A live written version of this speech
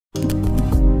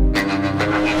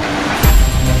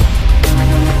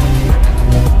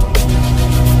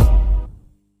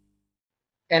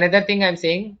another thing I'm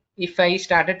saying, if I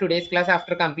started today's class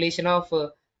after completion of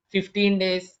 15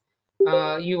 days,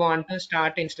 you want to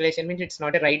start installation, means it's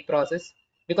not a right process,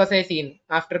 because I seen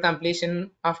after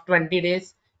completion of 20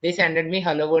 days, they sended me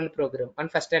Hello World program on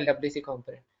first LWC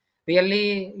component.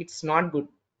 Really, it's not good.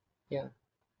 Yeah,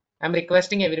 I'm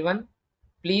requesting everyone,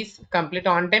 please complete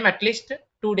on time, at least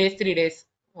 2 days, 3 days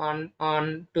on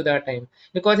to the time,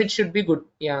 because it should be good.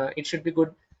 Yeah, it should be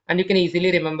good, and you can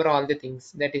easily remember all the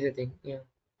things. That is the thing. Yeah.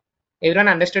 Everyone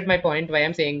understood my point, why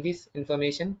I'm saying this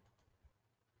information?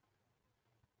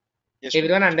 Yes,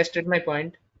 Everyone Pankaj. understood my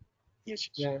point? Yes,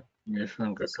 yes. Yeah. Yes,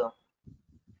 Pankaj. Yes, sir.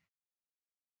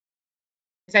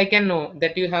 Yes, I can know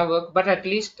that you have work, but at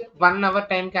least 1 hour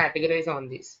time categorize on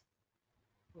this.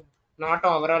 Not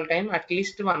overall time, at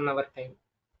least 1 hour time.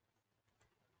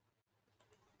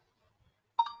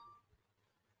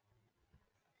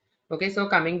 Okay, so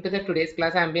coming to the today's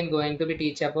class, I'm been going to be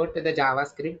teach about the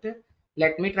JavaScript.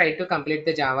 Let me try to complete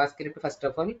the JavaScript first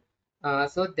of all.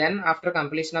 So then after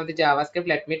completion of the JavaScript,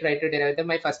 let me try to derive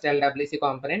my first LWC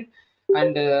component,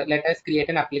 and let us create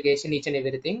an application, each and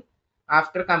everything.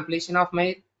 After completion of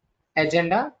my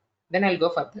agenda, then I'll go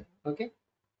further. Okay.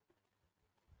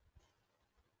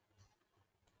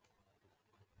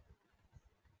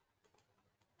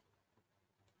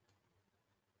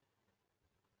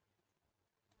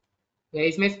 Yeah,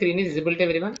 is my screen is visible to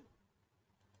everyone?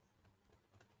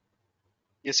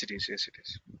 Yes, it is. Yes, it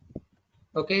is.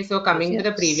 Okay, so coming to Yes,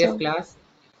 the previous sir. class.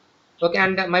 Okay,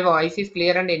 and my voice is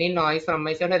clear and any noise from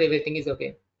my side or everything is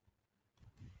okay.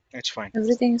 It's fine.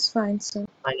 Everything is fine, sir,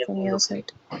 Fine, from everything your okay.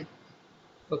 side.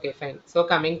 Okay, fine. So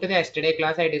coming to the yesterday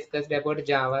class, I discussed about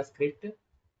JavaScript.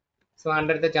 So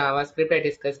under the JavaScript, I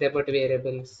discussed about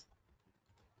variables.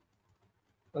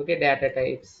 Okay, data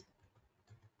types,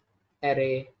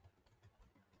 array,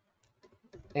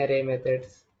 array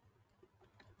methods,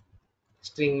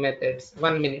 string methods.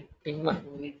 1 minute. In 1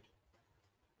 minute.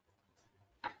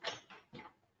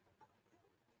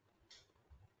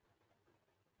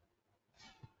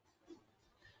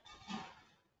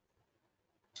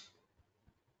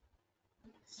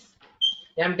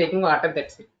 Yeah, I'm taking water.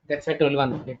 That's it. That's why I told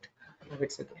 1 minute.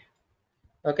 It's okay.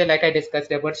 Okay, like I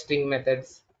discussed about string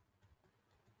methods,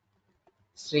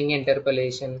 string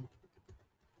interpolation,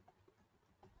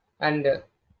 and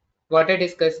what I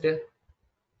discussed.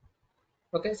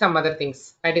 Okay, some other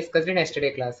things I discussed in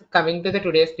yesterday class. Coming to the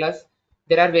today's class,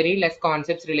 there are very less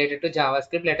concepts related to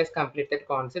JavaScript. Let us complete that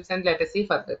concepts and let us see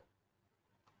further.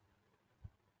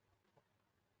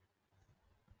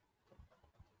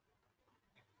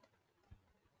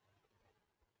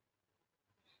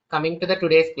 Coming to the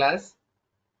today's class,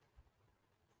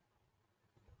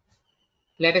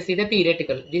 let us see the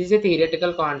theoretical. This is the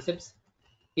theoretical concepts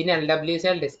in LWC.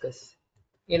 I'll discuss.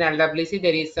 In LWC,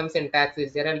 there is some syntax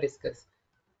is there. I'll discuss.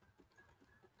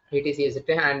 It is used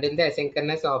to handle the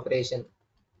asynchronous operation,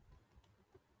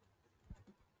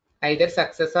 either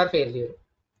success or failure.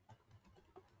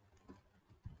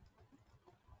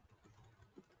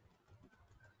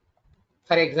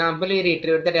 For example, we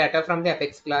retrieve the data from the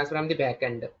Apex class from the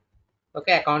backend.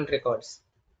 Okay, account records.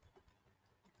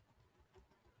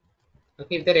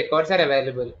 Okay, if the records are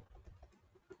available.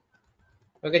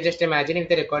 Okay, just imagine if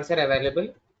the records are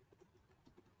available,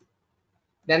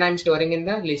 then I'm storing in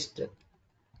the list.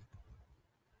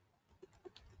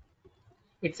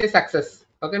 It's a success.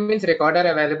 Okay, means record are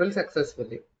available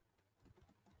successfully.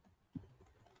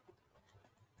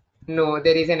 No,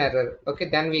 there is an error. Okay,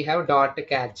 then we have dot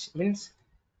catch, means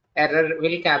error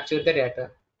will capture the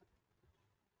data.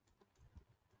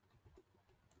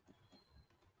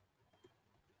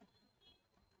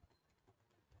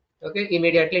 Okay,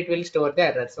 immediately it will store the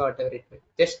errors, whatever it will.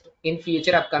 Just in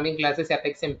future upcoming classes,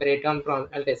 Apex imperative on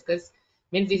prompt I'll discuss.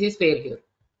 Means this is failure.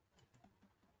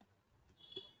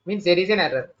 Means there is an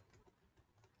error.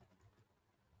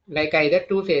 Like either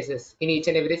two phases in each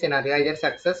and every scenario, either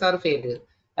success or failure.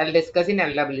 I'll discuss in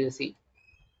LWC.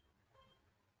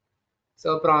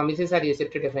 So promises are used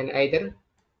to define either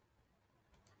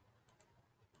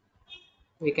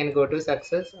we can go to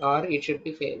success or it should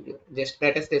be failure. Just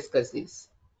let us discuss this.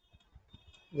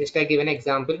 Just I give an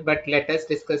example, but let us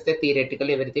discuss the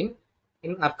theoretical everything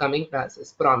in upcoming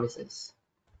classes. Promises.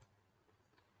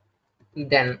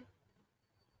 Then,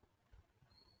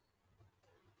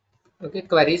 okay,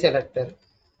 query selector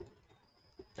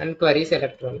and query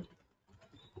selector.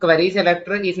 Query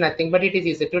selector is nothing but it is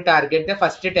used to target the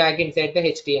first tag inside the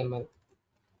HTML.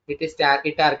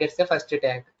 It targets the first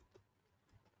tag.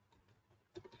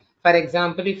 For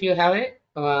example, if you have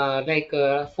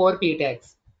a four p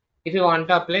tags, if you want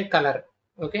to apply color,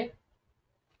 okay,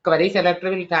 query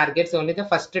selector will targets only the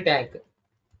first tag.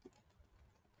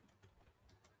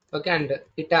 Okay, and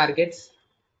it targets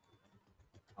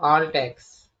all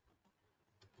tags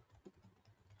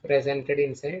presented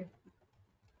inside.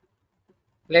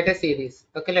 Let us see this.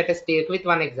 Okay, let us take with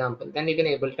one example. Then you can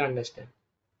able to understand.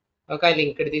 Okay, I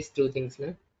linked these two things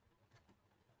now.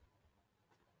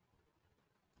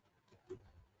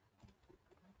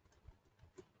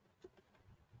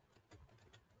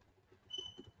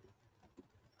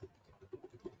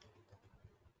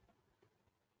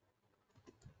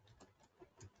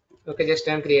 Okay, just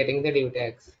I'm creating the div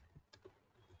tags.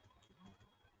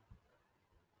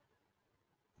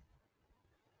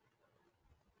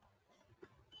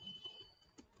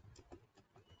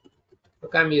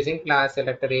 Okay, I'm using class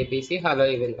selector ABC. Hello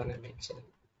everyone, I mentioned.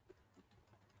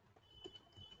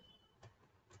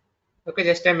 Okay,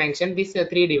 just I mentioned these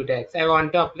three div tags. I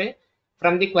want to apply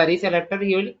from the query selector.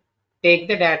 You will take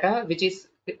the data which is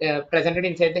presented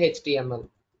inside the HTML.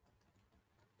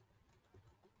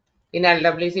 In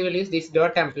LWC, we'll use this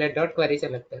dot template dot query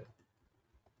selector.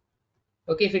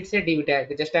 Okay, if it's a div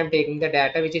tag, just I'm taking the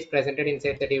data which is presented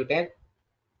inside the div tag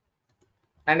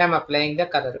and I'm applying the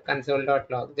color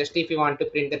console.log. Just if you want to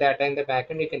print the data in the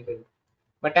backend, you can print.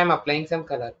 But I'm applying some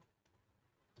color.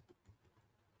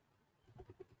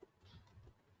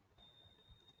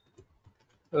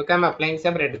 Okay, I'm applying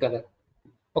some red color.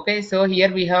 Okay, so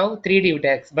here we have three div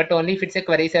tags, but only if it's a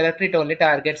query selector, it only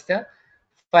targets the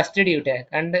first div tag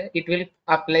and it will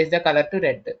apply the color to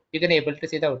red. You can able to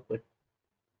see the output.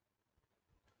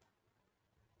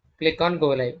 Click on go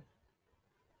live.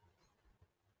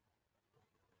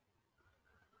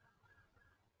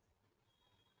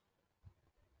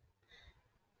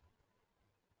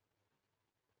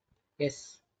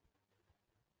 Yes.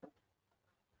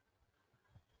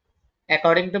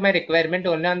 According to my requirement,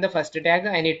 only on the first tag,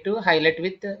 I need to highlight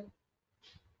with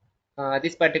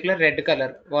this particular red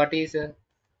color. What is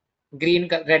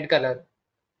red color?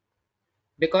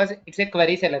 Because it's a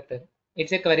query selector.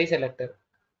 It's a query selector.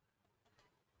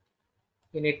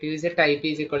 You need to use a type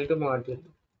is equal to module.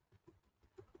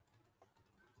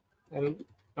 I'm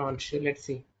not sure. Let's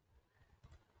see.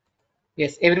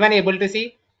 Yes, everyone able to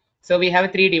see? So we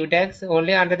have three div tags.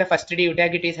 Only under the first div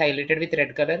tag it is highlighted with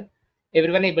red color.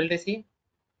 Everyone able to see?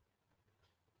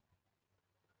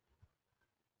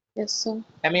 Yes, sir.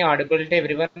 Am I audible to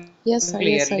everyone Yes, sir.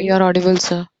 Yes, sir. You clearly? are audible,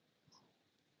 sir.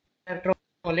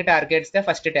 Only targets the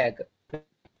first tag.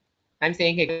 I'm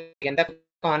saying again, the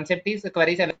concept is the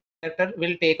query selector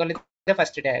will take only the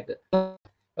first tag.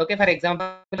 Okay, for example,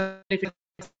 if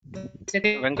it's a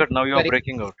Venkat, now you are query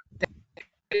breaking out.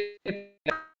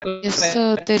 Yes,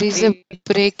 sir. There is a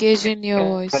breakage in your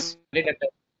voice.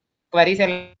 query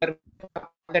selector,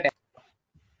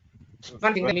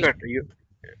 one thing, Venkat, you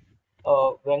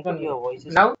Venkat, your voice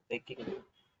is now breaking.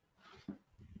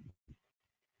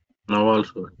 Now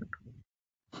also.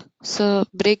 Sir,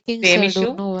 breaking, same sir. Don't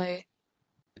issue. know why.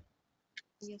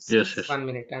 Yes, Yes, yes. yes. 1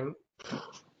 minute, I'm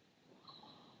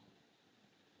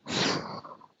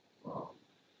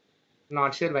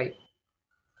not sure why.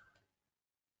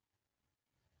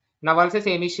 Now also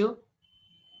same issue.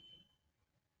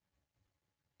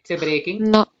 It's a breaking.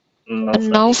 No, No, fine.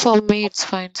 now for me it's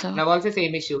fine, sir. Now also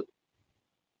same issue.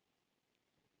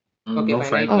 Okay, No, fine. I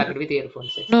fine. Oh, plugged with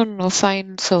earphones. no,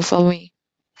 fine, sir, for me.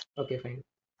 Okay, fine.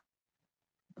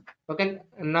 Okay,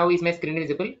 now is my screen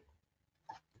visible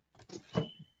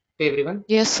to everyone?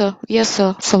 Yes, sir. Yes,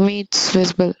 sir. For me it's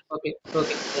visible. Okay,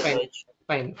 okay, Yes,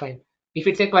 fine, right. fine. If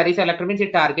it's a query selector means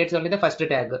it targets only the first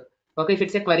tag. Okay, if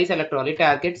it's a query selector, only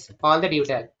targets all the div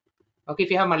tag. Okay,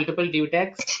 if you have multiple div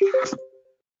tags,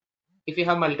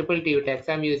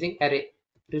 I'm using array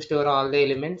to store all the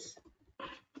elements.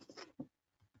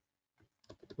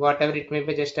 Whatever it may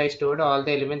be, just I stored all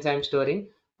the elements I'm storing.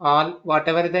 All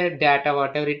whatever the data,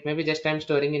 whatever it may be, just I'm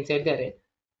storing inside the array.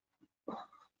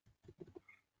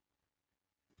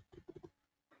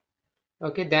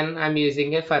 Okay, then I'm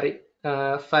using a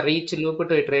for each loop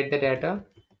to iterate the data.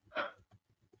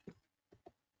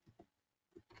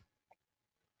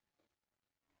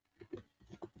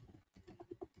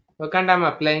 Okay, and I'm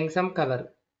applying some color.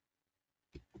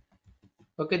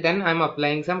 Okay, then I'm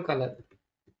applying some color.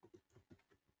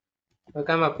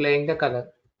 Okay, I'm applying the color.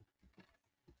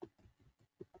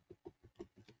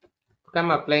 Okay, I'm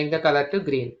applying the color to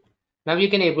green. Now you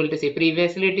can able to see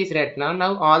previously it is red.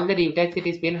 Now all the div tags it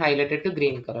is been highlighted to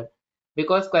green color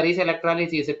because query selector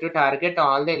is used to target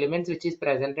all the elements which is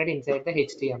presented inside the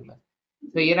HTML.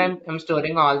 So here I'm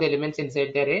storing all the elements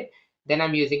inside the array. Then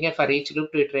I'm using a for each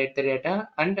loop to iterate the data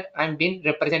and I'm been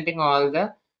representing all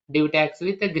the div tags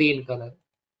with the green color.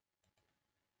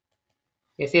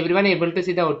 Yes, everyone able to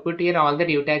see the output here. All the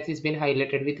div tags is been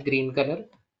highlighted with green color.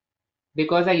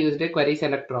 because I used a query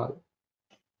select all.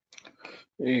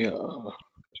 Yeah.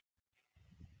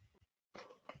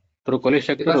 Through query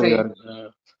selector, Because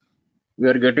we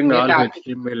are getting we are all target,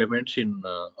 HTML elements in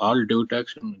all div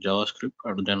tags in JavaScript,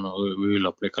 and then we will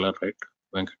apply color, right,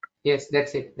 Venkat? yes,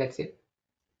 that's it. That's it.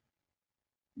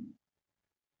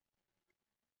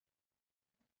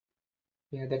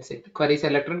 Yeah, that's it. Query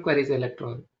selector and query select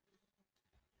all.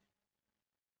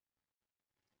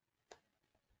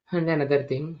 And another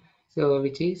thing, so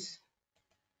which is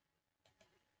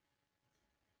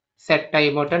set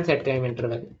timeout and set time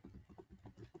interval.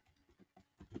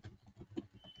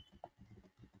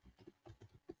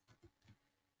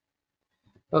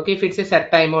 Okay, if it's a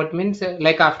set timeout means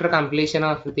like after completion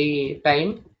of the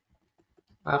time,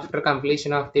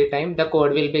 the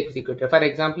code will be executed. For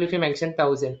example, if you mention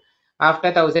 1000, after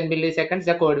 1000 milliseconds,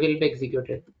 the code will be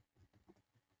executed.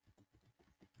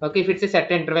 Okay, if it's a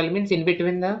set interval means in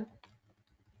between the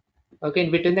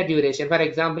duration. For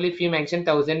example, if you mention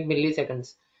 1000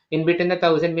 milliseconds, in between the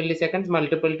 1000 milliseconds,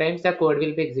 multiple times the code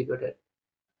will be executed.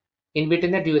 In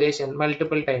between the duration,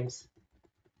 multiple times,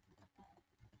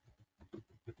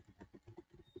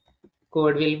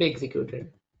 code will be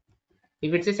executed.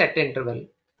 If it's a set interval,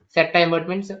 set timeout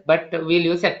means, but we'll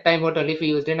use set timeout only if we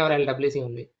used in our LWC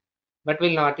only. But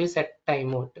we'll not use set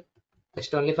timeout.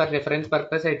 Just only for reference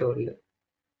purpose, I told you.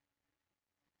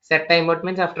 Set timeout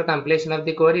means after completion of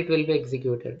the code, it will be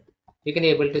executed. You can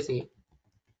able to see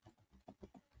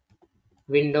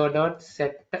window dot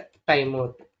set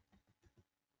timeout.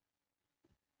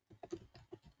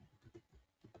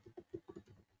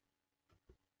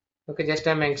 Okay, just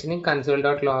I'm mentioning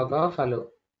console.log of hello.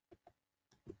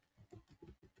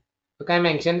 Okay, I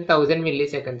mentioned 1000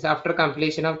 milliseconds. After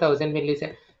completion of 1000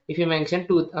 milliseconds, if you mention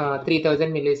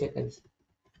 3000 milliseconds,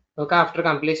 okay, after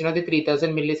completion of the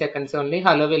 3000 milliseconds only,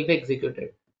 hello will be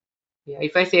executed. Yeah,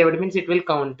 if I saved means it will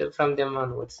count from them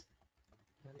onwards.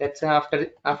 That's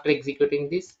after executing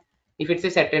this. If it's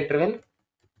a set interval,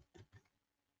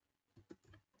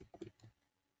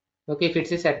 okay, if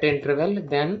it's a set interval,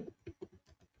 then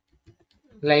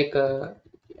like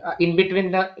in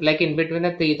between the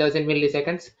 3000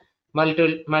 milliseconds,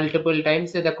 multiple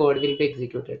times the code will be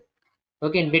executed.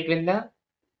 Okay, in between the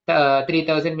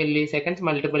 3000 milliseconds,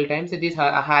 multiple times this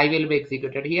high will be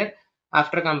executed here.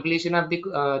 After completion of the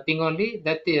thing only,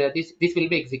 that this will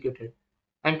be executed.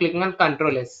 I'm clicking on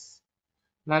Control S.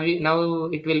 Now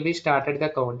it will be started the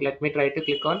count. Let me try to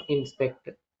click on inspect.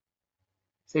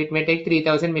 So it may take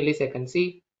 3000 milliseconds.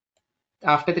 See,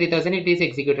 after 3000 it is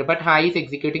executed, but high is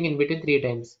executing in between 3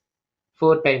 times,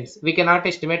 4 times. We cannot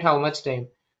estimate how much time,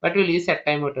 but we'll use set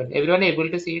time button. Everyone able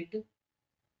to see it?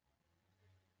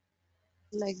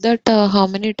 Like that, how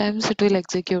many times it will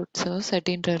execute, sir? Set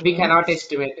We interval. cannot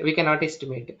estimate. We cannot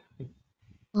estimate. Set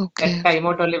Okay.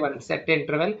 timeout only one. Set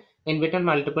interval in between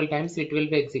multiple times it will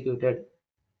be executed.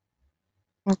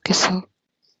 Okay, sir.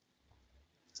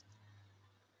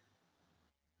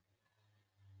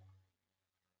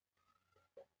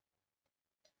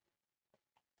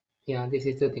 Yeah, this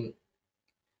is the thing.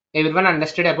 Everyone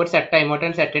understood about set timeout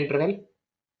and set interval?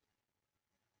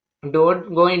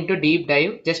 Don't go into deep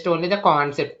dive, just only the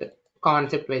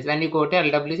concept wise. When you go to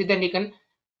LWC, then you can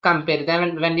compare them.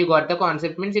 And when you got the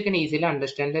concept means you can easily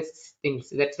understand these things.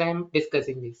 That's why I'm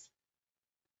discussing this.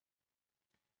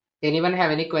 Anyone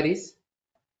have any queries?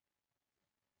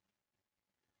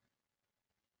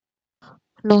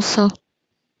 No, sir.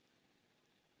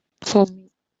 For me.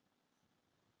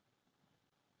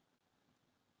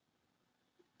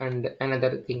 And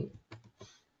another thing,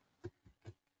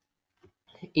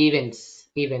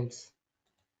 events.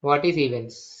 What is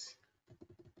events?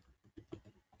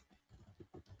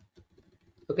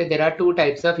 Okay, there are two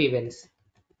types of events.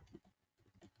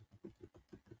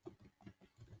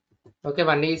 Okay,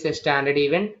 one is a standard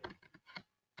event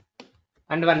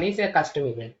and one is a custom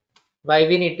event. Why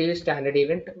we need to use standard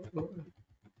event?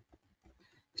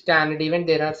 Standard event,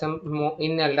 there are some more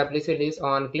in LWC is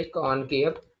on click, on key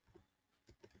up.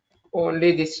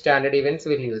 Only this standard events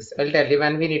will use. I'll tell you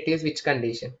when we need to use which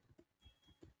condition.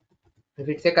 If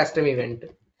it's a custom event,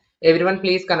 everyone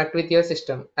please connect with your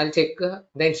system. I'll check the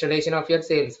installation of your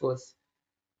Salesforce.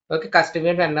 Okay, custom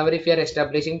event, whenever if you are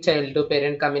establishing child to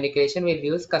parent communication, we'll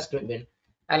use custom event.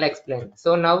 I'll explain.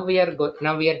 So now we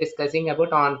are discussing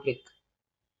about on click.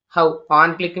 How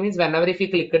on click means whenever if you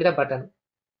click the button.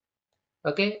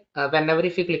 Okay, whenever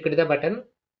if you click the button,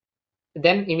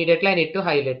 then immediately I need to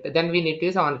highlight. Then we need to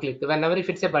use on click. Whenever if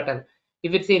it's a button,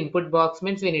 if it's an input box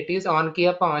means we need to use on key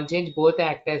up, on change, both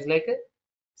act as like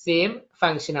same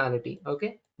functionality.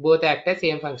 Okay, both act as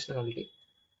same functionality.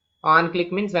 On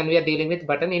click means when we are dealing with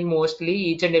button, in mostly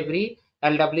each and every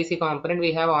LWC component,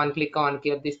 we have on click of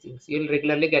these things. You'll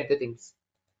regularly get the things.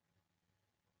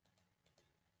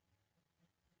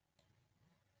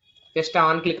 Just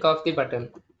on click of the button.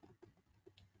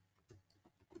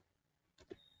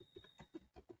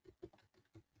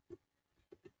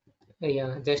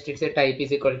 Yeah, just it's a type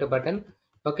is equal to button.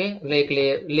 Okay, like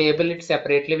label it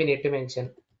separately, we need to mention.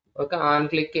 Okay, on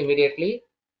click immediately,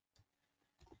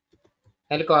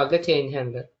 I'll call the change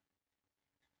handler.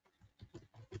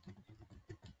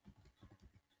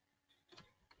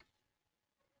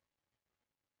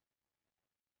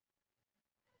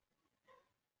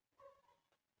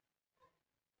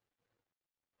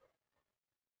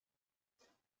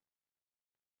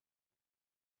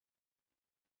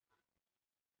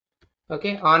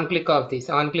 Okay, on click of this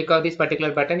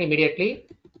particular button, immediately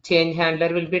change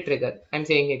handler will be triggered. I'm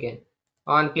saying again,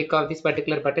 on click of this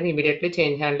particular button, immediately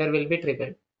change handler will be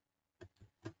triggered.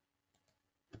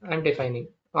 I'm defining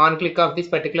on click of this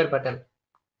particular button.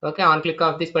 Okay, on click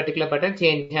of this particular button,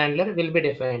 change handler will be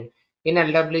defined. In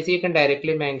LWC, you can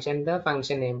directly mention the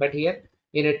function name, but here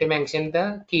you need to mention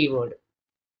the keyword.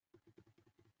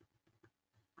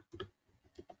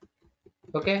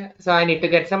 Okay, so I need to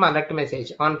get some alert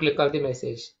message on click of the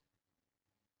message.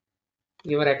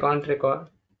 Your account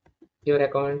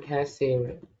has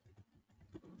saved.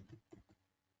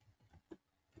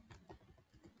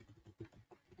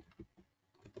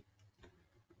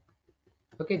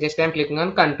 Okay, just I'm clicking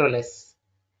on Control S.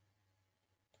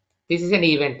 This is an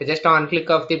event. Just on click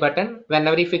of the button.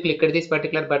 Whenever if you click at this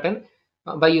particular button,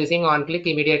 by using on click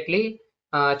immediately,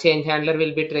 change handler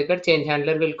will be triggered. Change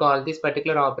handler will call this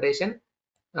particular operation.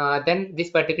 Then this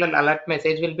particular alert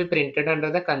message will be printed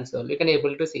under the console. You can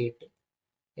able to see it.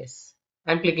 Yes,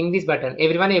 I'm clicking this button.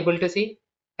 Everyone able to see?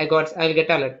 I'll get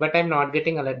alert, but I'm not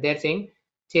getting alert. They're saying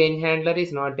change handler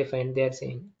is not defined. They're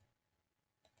saying.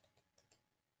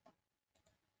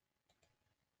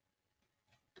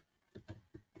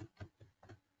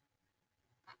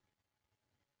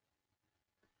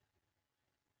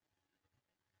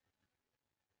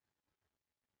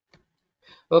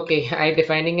 Okay, I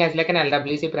defining as like an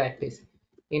LWC practice.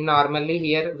 In normally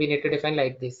here we need to define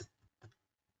like this.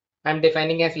 I'm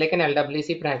defining as like an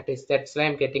LWC practice. That's why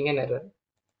I'm getting an error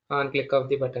on click of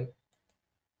the button.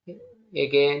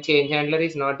 Again, change handler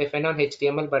is not defined on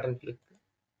HTML button click.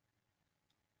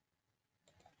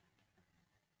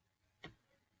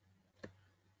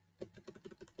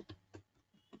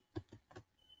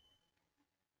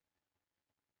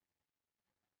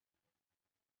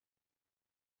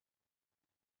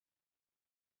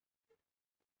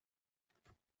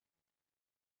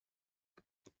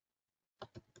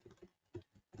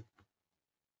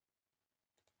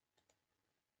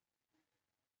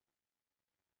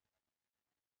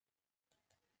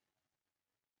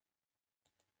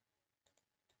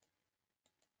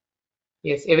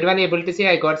 Yes, everyone able to see?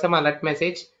 I got some alert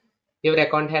message. Your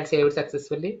account had saved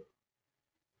successfully.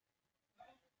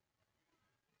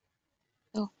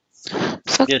 Oh.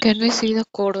 So Yes. can we see the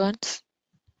code once?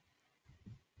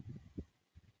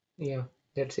 Yeah,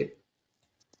 that's it.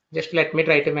 Just let me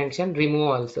try to mention remove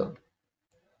also.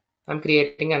 I'm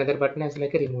creating another button as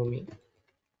like a remove me.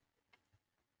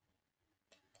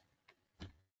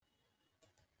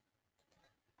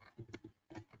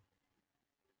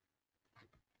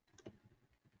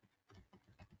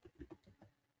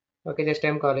 Okay, just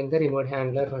I'm calling the remote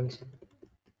handler function.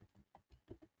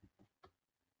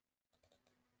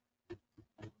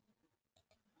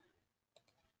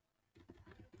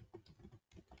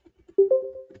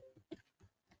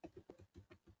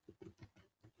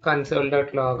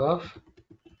 Console.log of.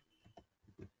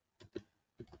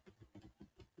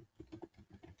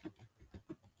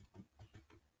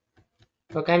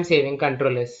 Okay, I'm saving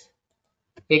Control S.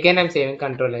 Again, I'm saving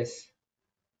Control S.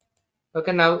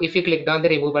 Okay, now if you click on the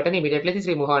remove button, immediately this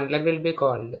remove handler will be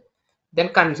called. Then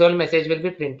console message will be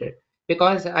printed.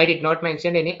 Because I did not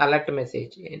mention any alert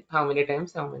message. How many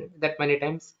times? How many? That many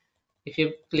times. If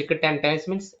you click it 10 times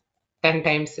means 10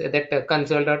 times that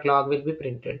console.log will be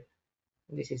printed.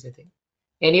 This is the thing.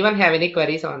 Anyone have any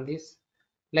queries on this?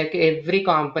 Like every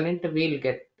component will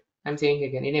get. I'm saying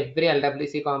again, in every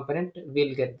LWC component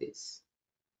will get this.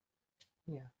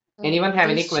 Yeah. Anyone have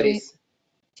any This queries?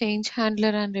 change handler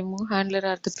and remove handler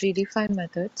are the predefined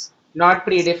methods. Not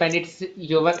predefined. It's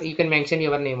your. You can mention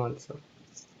your name also.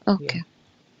 Yeah. Okay.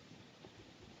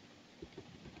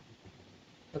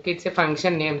 Okay. It's a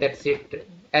function name. That's it.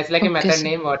 As like a Okay, method sir.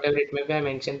 name, whatever it may be, I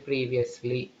mentioned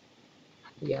previously.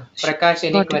 Yeah. Prakash,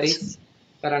 any Got it, sir. queries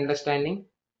for understanding?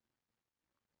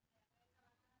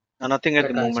 Nothing at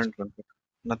the Prakash, moment. Venkat.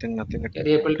 Nothing at the are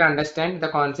you able moment. to understand the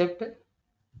concept?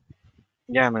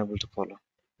 Yeah, I'm able to follow.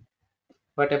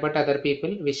 What about other people?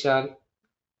 Vishal,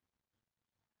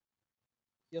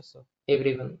 Yes, sir.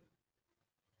 everyone.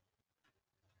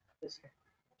 Yes, sir.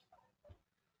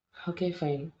 Okay,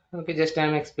 fine. Okay, just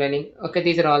I'm explaining. Okay,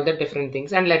 these are all the different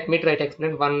things. And let me try to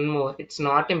explain one more. It's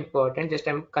not important, just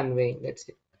I'm conveying. That's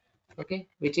it. Okay,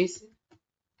 which is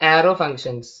arrow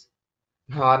functions.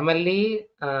 Normally,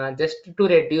 just to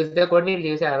reduce the code, we'll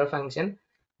use arrow function.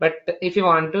 But if you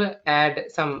want to add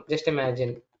some, just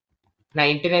imagine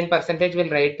 99% will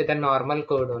write the normal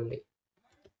code only.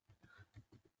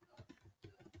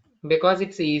 Because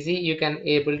it's easy, you can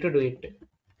able to do it.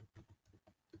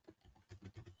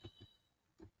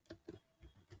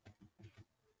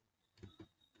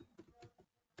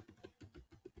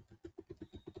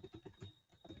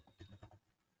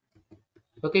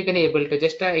 Okay, you can able to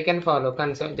just I can follow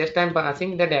console. Just I'm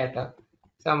passing the data.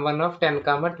 Some one of 10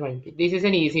 comma 20. This is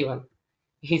an easy one.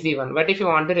 Easy one. But if you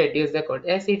want to reduce the code,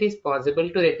 yes, it is possible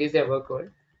to reduce our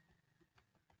code,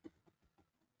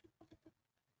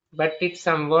 but it's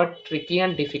somewhat tricky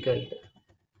and difficult.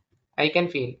 I can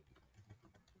feel.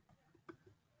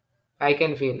 I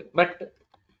can feel. But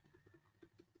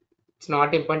it's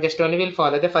not important. Just only we'll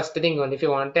follow the first thing only. If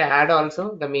you want to add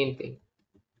also the main thing.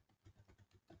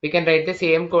 We can write the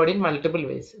same code in multiple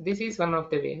ways. This is one of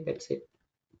the way. That's it.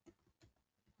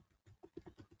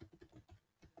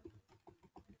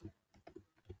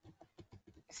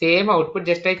 Same output,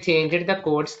 just I changed the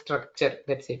code structure.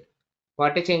 That's it.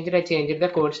 What I changed the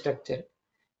code structure.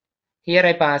 Here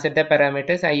I passed the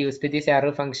parameters. I used this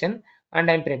arrow function and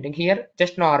I'm printing here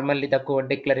just normally the code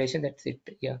declaration. That's it.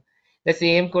 Yeah. The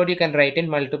same code you can write in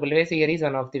multiple ways. Here is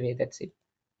one of the way. That's it.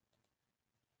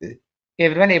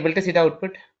 Everyone able to see the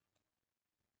output?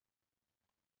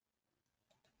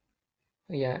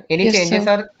 Yeah. Any Yes, changes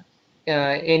sir. or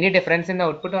any difference in the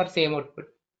output or same output?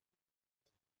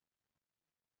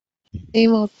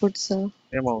 Same output, sir.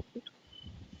 Same output.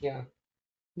 Yeah.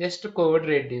 Just code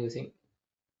reducing.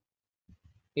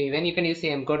 Even you can use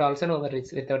same code also no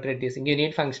worries without reducing. You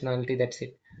need functionality. That's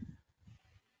it.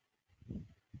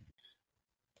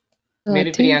 I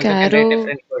Maybe think Priyanka can write arrow,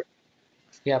 different code.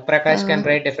 Yeah, Prakash can uh,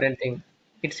 write different thing.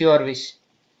 It's your wish.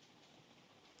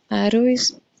 arrow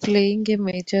is playing a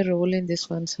major role in this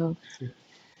one, sir.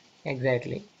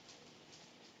 Exactly.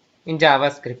 In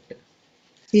JavaScript.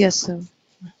 Yes, sir.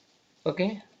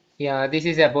 Okay. Yeah, this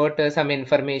is about some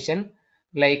information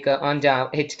like on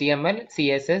Java, HTML,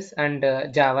 CSS, and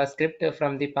JavaScript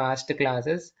from the past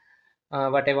classes.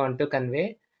 What I want to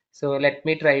convey. So let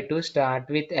me try to start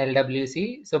with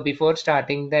LWC. So before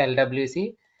starting the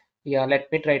LWC, yeah,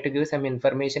 let me try to give some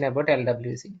information about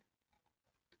LWC.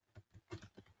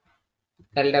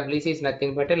 LWC is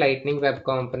nothing but a Lightning Web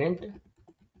Component.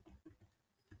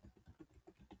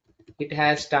 It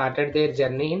has started their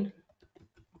journey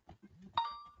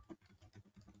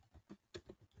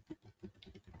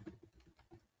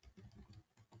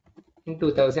in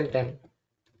 2010.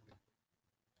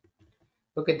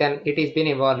 Okay, then it has been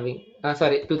evolving.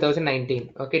 Sorry,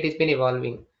 2019. Okay, it has been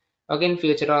evolving. Okay, in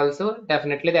future also,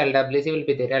 definitely the LWC will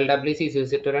be there. LWC is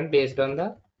used to run based on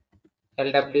the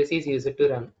LWC is used to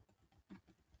run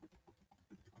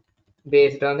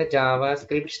based on the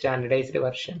JavaScript standardized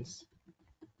versions.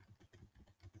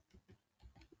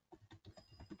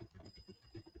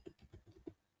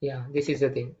 Yeah, this is the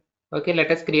thing. Okay, let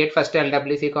us create first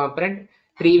LWC component.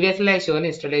 Previously I shown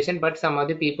installation, but some of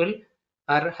the people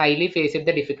are highly faced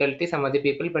the difficulty, some of the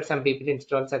people, but some people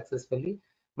install successfully.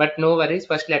 But no worries,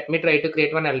 first let me try to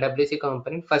create one LWC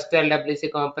component. First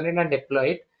LWC component and deploy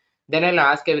it. Then I'll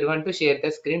ask everyone to share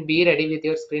the screen. Be ready with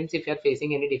your screens if you are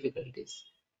facing any difficulties.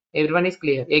 Everyone is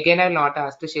clear. Again, I'll not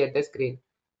ask to share the screen.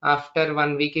 After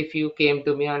 1 week, if you came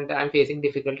to me and I'm facing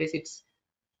difficulties,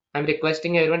 I'm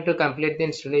requesting everyone to complete the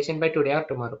installation by today or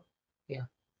tomorrow. Yeah.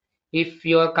 If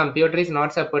your computer is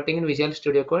not supporting in Visual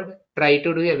Studio Code, try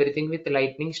to do everything with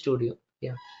Lightning Studio.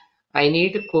 Yeah. I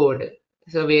need code.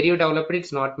 So where you develop it,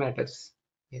 it's not matters.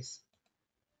 Yes.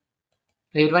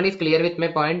 Everyone is clear with my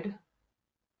point?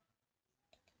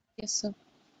 Yes, sir.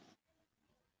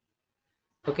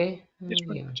 Okay. Yes,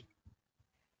 Yeah. Prakash.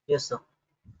 Yes, sir.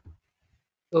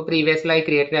 So previously I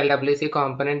created LWC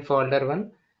component folder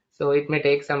one. So it may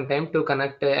take some time to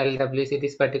connect LWC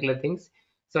these particular things.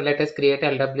 So let us create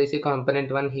LWC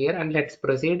component one here and let's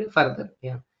proceed further.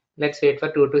 Yeah. Let's wait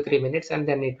for 2 to 3 minutes and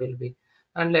then it will be.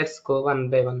 And let's go one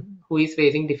by one. Who is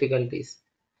facing difficulties?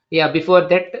 Yeah, before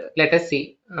that, let us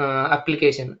see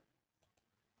application.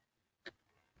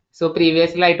 So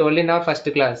previously I told in our first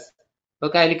class.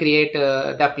 Okay, I'll create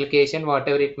the application,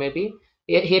 whatever it may be.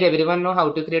 Here everyone know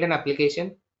how to create an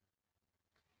application.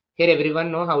 Here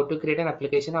everyone know how to create an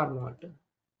application or not.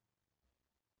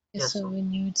 Yes, Yes, sir. sir. We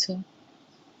knew it, sir.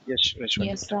 Yes, Vishwanath.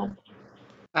 Yes, sir.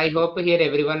 I hope here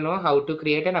everyone know how to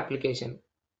create an application.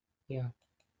 Yeah.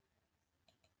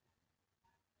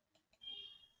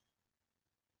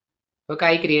 Okay,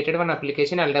 I created one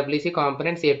application LWC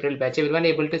components April batch. Everyone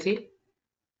able to see?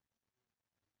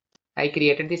 I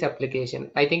created this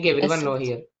application. I think Yes, everyone sir. know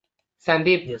here.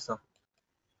 Sandeep, Yes, sir.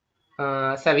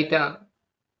 Savita,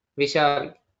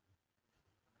 Vishal,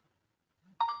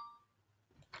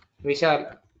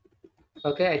 Vishal.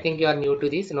 Okay, I think you are new to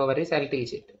this. No worries, I'll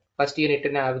teach it. First, you need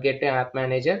to navigate to App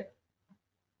Manager.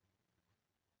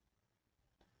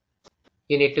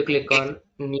 You need to click on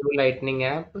New Lightning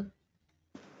App.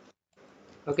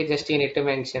 Okay, just you need to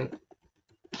mention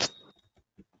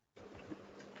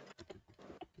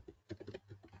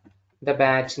the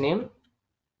batch name,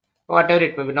 whatever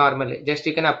it may be normally. Just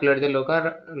you can upload the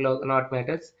logo, not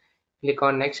matters. Click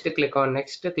on next, click on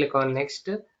next, click on next.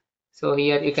 So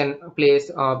here you can place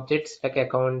objects like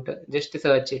account. Just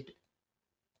search it.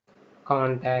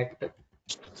 Contact.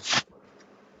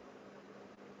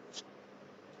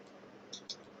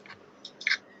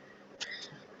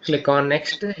 Click on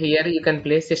next. Here you can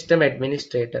place system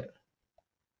administrator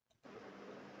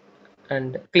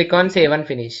and click on save and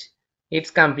finish. It's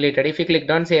completed. If you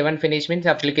clicked on save and finish means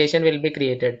application will be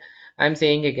created. I'm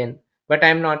saying again, but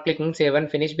I'm not clicking save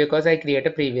and finish because I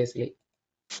created previously.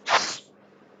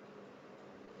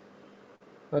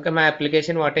 Okay, my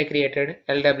application what I created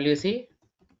LWC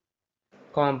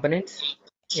components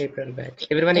April batch.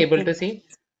 Everyone able April. to see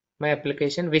my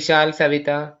application? Vishal,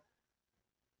 Savita,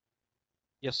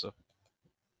 Yes, sir.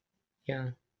 yeah,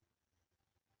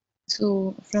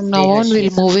 So from now on, Snehash, we'll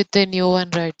yes. move with the new one,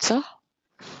 right, sir?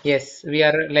 Yes, we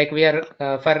are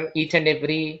for each and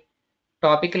every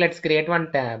topic. Let's create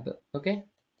one tab. Okay.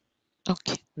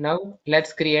 Okay. Now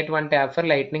let's create one tab for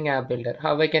Lightning App Builder.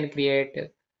 How I can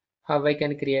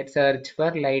create search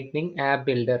for Lightning App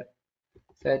Builder.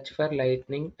 Search for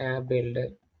Lightning App Builder.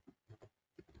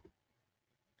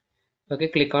 Okay,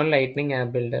 click on Lightning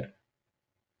App Builder.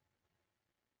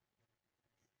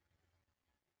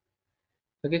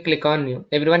 Okay, click on new.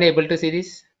 Everyone able to see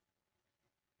this?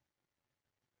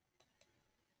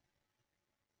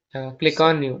 Click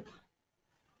on new.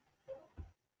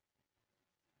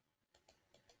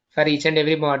 For each and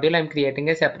every module, I'm creating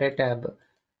a separate tab.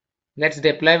 Let's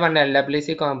deploy one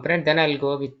LWC component, then I'll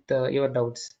go with your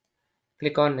doubts.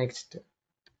 Click on next.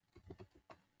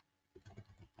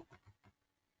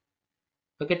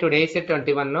 Okay, today is at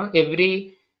 21 now.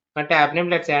 Every tab name,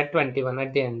 let's add 21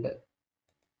 at the end.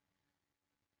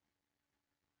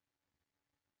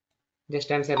 Just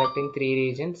I'm selecting 3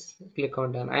 regions. Click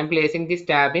on done. I'm placing this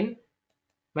tab in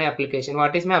my application.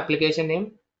 What is my application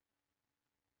name?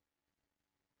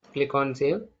 Click on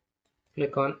save.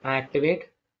 Click on activate.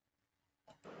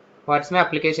 What's my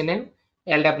application name?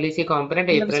 LWC component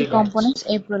LWC April batch. components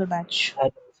April batch.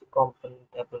 LWC component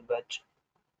April batch.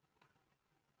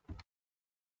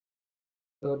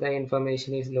 So the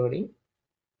information is loading.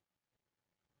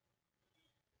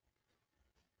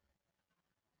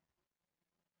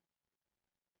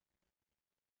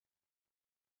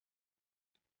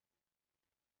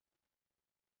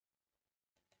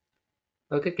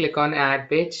 Okay, click on add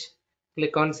page.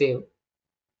 Click on save.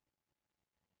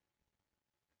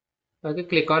 Okay,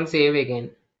 click on save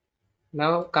again.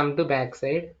 Now come to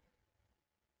backside.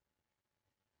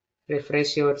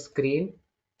 Refresh your screen.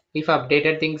 If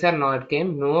updated things are not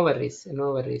came, no worries,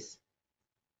 no worries.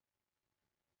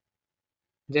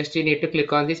 Just you need to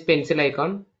click on this pencil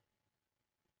icon.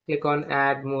 Click on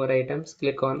add more items.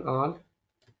 Click on all.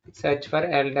 Search for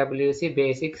LWC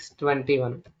Basics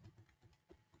 21.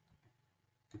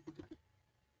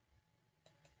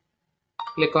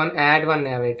 Click on add one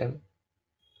nav item.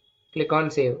 Click on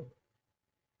save.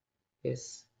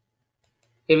 Yes.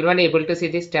 Everyone able to see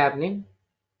this tab name?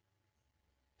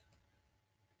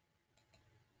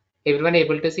 Everyone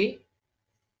able to see?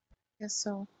 Yes,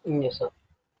 sir. Yes, sir.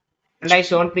 And I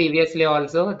shown previously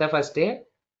also the first day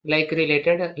like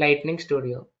related Lightning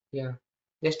Studio. Yeah.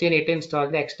 Just you need to install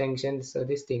the extensions. So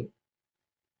this thing.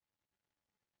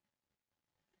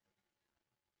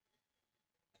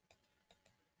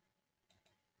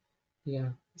 Yeah.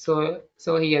 So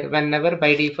here whenever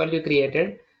by default you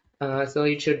created, so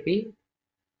it should be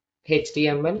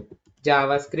HTML,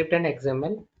 JavaScript and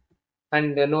XML.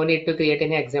 And no need to create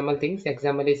any XML things.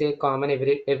 XML is a common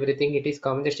everything it is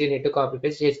common. Just you need to copy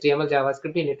paste HTML,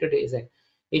 JavaScript. You need to design.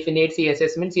 If you need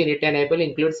CSS means you need to enable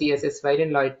include CSS file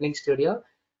in Lightning Studio.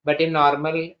 But in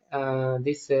normal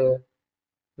this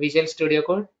Visual Studio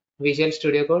Code,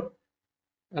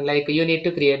 like you need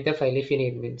to create the file if you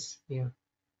need means yeah.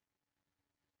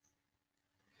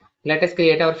 Let us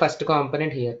create our first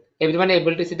component here. Everyone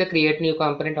able to see the create new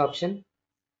component option?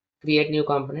 Create new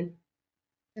component.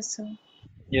 Yes, sir.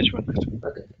 Yes, Pankaj.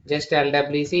 Okay. Just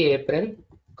LWC April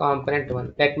component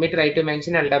 1. Let me try to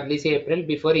mention LWC April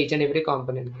before each and every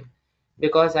component name.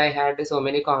 Because I had so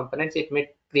many components, it may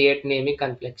create naming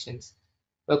conflictions.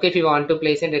 Okay, if you want to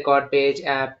place in record page,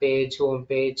 app page, home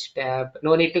page, tab,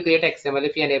 no need to create XML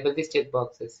if you enable these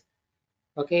checkboxes.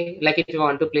 Okay, like if you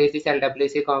want to place this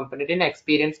LWC component in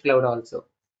Experience Cloud also.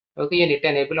 Okay, you need to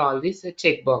enable all these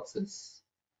checkboxes.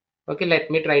 Okay,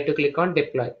 let me try to click on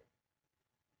deploy.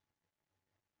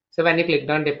 So when you click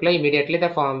on deploy, immediately the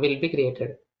form will be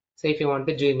created. So if you want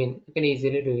to zoom in, you can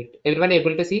easily do it. Everyone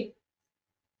able to see?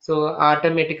 So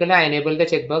automatically I enable the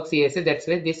checkbox CSS. That's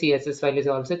why this CSS file is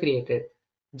also created.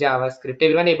 JavaScript.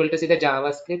 Everyone able to see the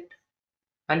JavaScript?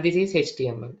 And this is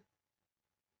HTML.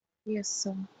 Yes,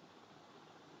 sir.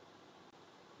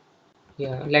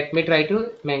 Yeah, let me try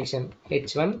to mention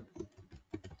H1.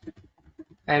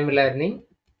 I am learning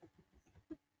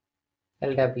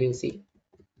LWC.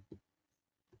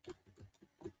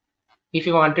 If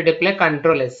you want to deploy,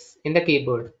 Control S in the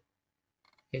keyboard.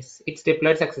 Yes, it's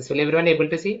deployed successfully. Everyone able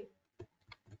to see?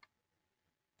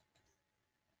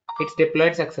 It's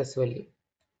deployed successfully.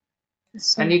 Yes,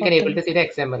 sir. And you can able Bottom. to see the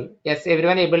XML. Yes,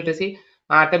 everyone able to see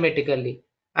automatically.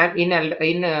 And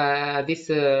in this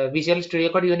Visual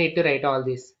Studio Code, you need to write all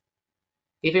this.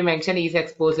 If you mention is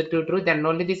exposed to true, then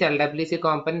only this LWC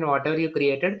component, whatever you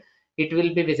created, it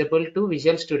will be visible to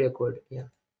Visual Studio Code. Yeah.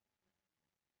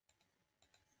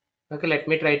 Okay, let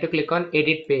me try to click on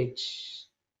edit page.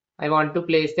 I want to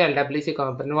place the LWC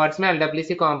component. What's my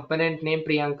LWC component name,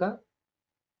 Priyanka?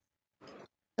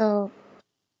 The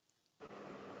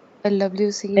LWC,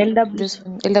 this LWC.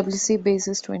 one, LWC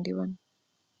basis 21.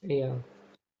 Yeah.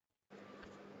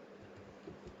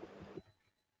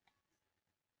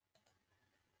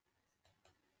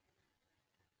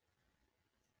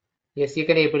 Yes, you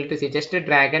can able to see. Just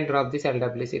drag and drop this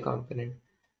LWC component.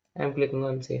 I'm clicking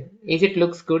on save. Is it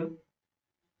looks good?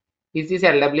 Is this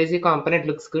LWC component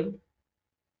looks good?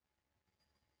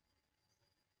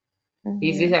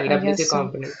 Is this Yeah. LWC Yes, sir.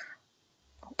 component?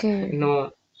 Okay.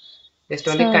 No, just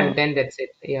only So content. That's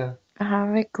it. Yeah. I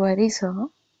have a query, sir.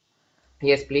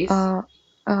 Yes, please. Uh,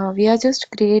 we are just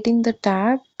creating the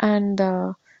tab and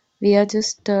we are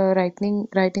just writing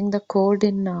the code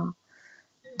in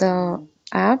the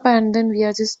app and then we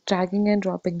are just dragging and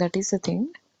dropping. That is the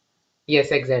thing.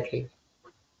 Yes, exactly.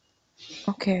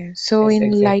 Okay. So Yes, in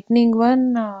exactly. Lightning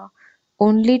one,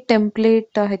 only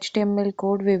template HTML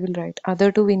code we will write.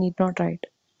 Other two we need not write.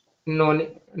 No.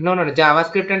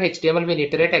 JavaScript and HTML we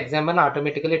iterate XML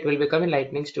automatically. It will become in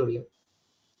Lightning Studio.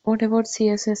 What about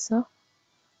CSS, sir?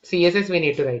 CSS we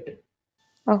need to write.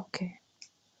 Okay.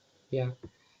 Yeah.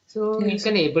 So you Yes,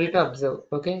 can sir. able to observe.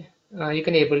 Okay. You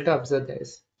can able to observe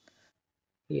this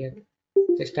here.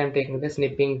 Just I'm taking the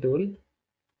snipping tool.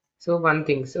 So one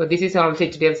thing. So this is also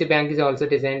HDFC Bank is also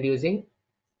designed using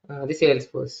the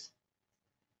Salesforce.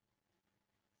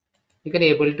 You can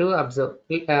able to observe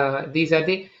these are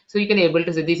the, so you can able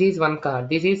to say this is one card,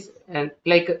 this is, and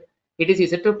like it is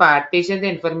used to partition the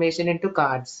information into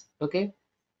cards. Okay,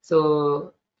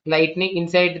 so lightning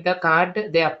inside the card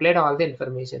they applied all the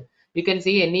information. You can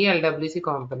see any LWC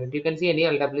component, you can see any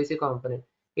LWC component,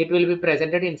 it will be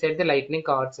presented inside the lightning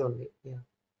cards only. Yeah,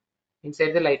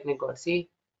 inside the lightning card. See,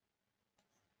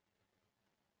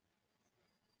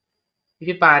 if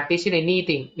you partition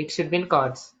anything it should be in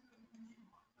cards.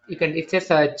 You can, it's a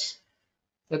search.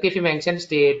 Okay, if you mention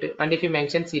state and if you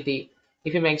mention city,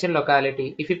 if you mention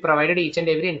locality, if you provided each and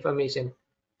every information,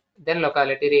 then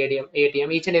locality, radium,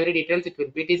 ATM, each and every details it will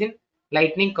be. It is in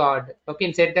lightning card. Okay,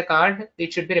 inside the card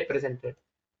it should be represented.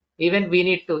 Even we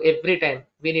need to every time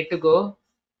we need to go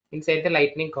inside the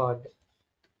lightning card.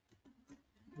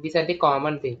 These are the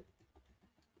common thing.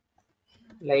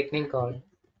 Lightning card.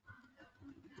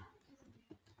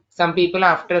 Some people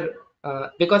after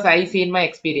because I see in my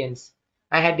experience,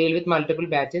 I had deal with multiple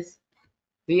batches.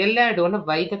 Really, I don't know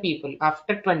why the people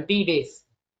after 20 days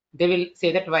they will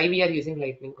say that why we are using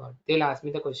lightning code. They will ask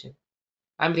me the question.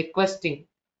 I'm requesting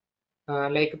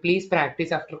like please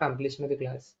practice after completion of the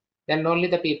class. Then only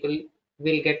the people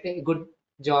will get a good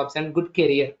jobs and good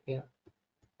career. Yeah.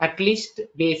 At least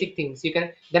basic things. You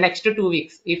can the next 2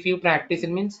 weeks if you practice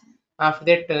it means after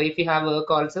that if you have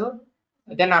work also,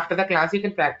 then after the class you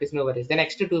can practice, no worries. The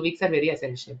next 2 weeks are very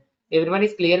essential. Everyone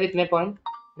is clear with my point?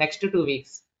 Next 2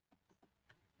 weeks.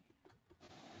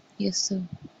 Yes, sir.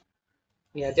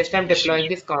 Yeah, just I'm Yes, deploying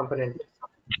yes. this component.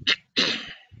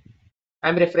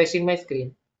 I'm refreshing my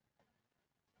screen.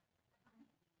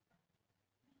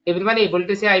 everyone able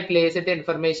to see I place the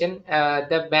information,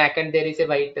 the back and there is a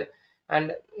white,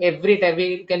 and every time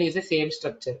we can use the same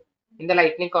structure. In the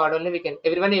lightning code only we can,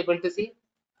 everyone able to see?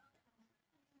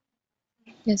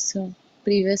 Yes, sir.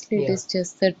 Previously it Yeah. is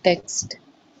just the text.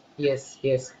 Yes,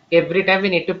 yes. Every time we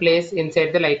need to place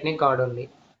inside the lightning code only.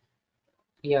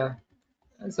 Yeah.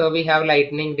 So we have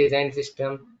lightning design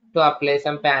system to apply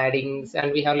some paddings,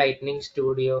 and we have lightning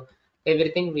studio.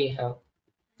 Everything we have.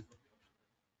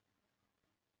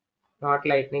 Not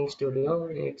lightning studio,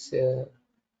 it's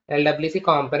LWC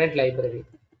component library.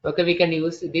 Okay, we can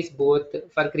use this both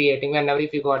for creating whenever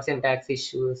if you got syntax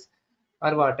issues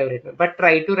or whatever it may. But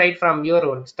try to write from your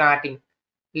own starting.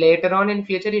 Later on in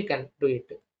future you can do it.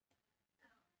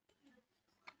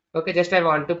 Okay, just I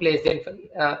want to place the info.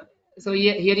 So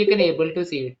here you can able to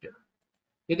see it.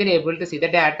 You can able to see the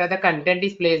data, the content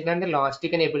is placed on the last. You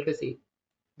can able to see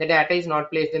the data is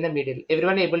not placed in the middle.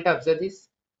 Everyone able to observe this?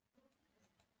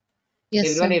 Yes,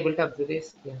 Everyone sir. able to observe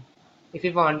this? Yeah. If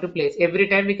you want to place, every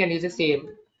time we can use the same.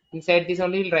 Inside this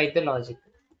only we'll write the logic.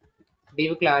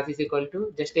 Div class is equal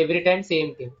to just every time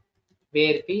same thing.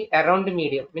 Where p around the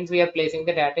medium means we are placing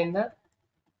the data in the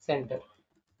center.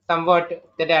 Somewhat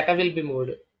the data will be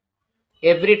moved.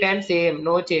 Every time same,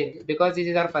 no change. Because this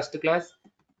is our first class,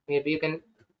 maybe you can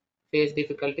face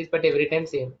difficulties, but every time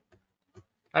same.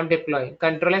 I'm deploying.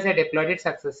 Control as I deployed it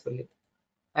successfully.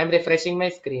 I'm refreshing my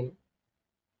screen.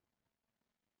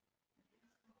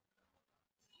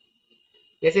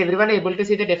 Yes, everyone able to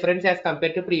see the difference as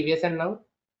compared to previous and now?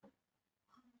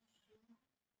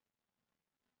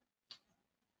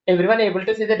 Everyone able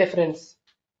to see the difference?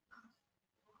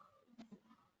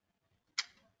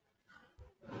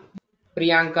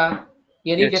 Priyanka,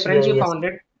 any Yes, difference yeah, you yes. found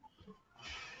it?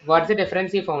 What's the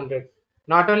difference you found it?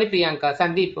 Not only Priyanka,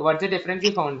 Sandeep, what's the difference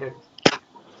you found it?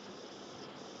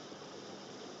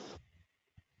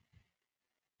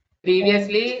 Uh,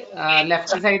 Previously, left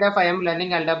side of I am learning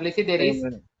LWC, there is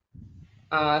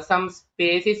Same, some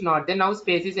space is not there. Now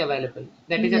space is available.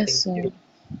 That is a yes, thing. sir.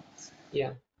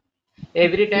 Yeah.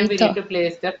 Every time We we need thought, to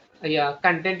place the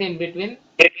content in between.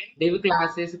 Div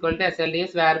class is equal to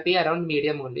SLDS where p around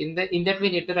medium only. In that we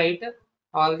need to write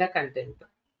all the content.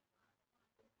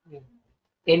 Yeah.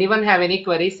 Anyone have any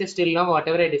queries? Still now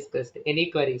whatever I discussed. Any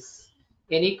queries?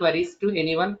 Any queries to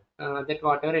anyone that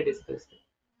whatever I discussed?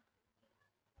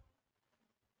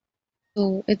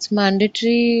 so it's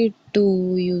mandatory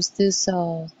to use this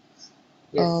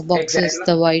Yes, boxes, exactly.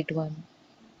 the white one.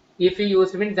 If you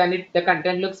use means then the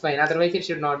content looks fine. Otherwise it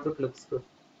should not looks good.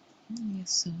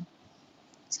 Yes, sir.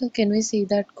 So can we see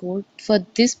that code? For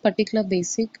this particular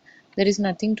basic, there is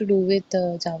nothing to do with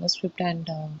JavaScript and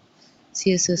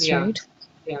CSS, Yeah, right?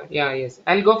 yes.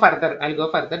 I'll go further. I'll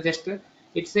go further. Just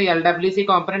it's a LWC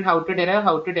component, how to derive,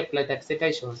 how to deploy. That's it.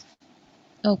 I shown.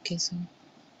 Okay, sir.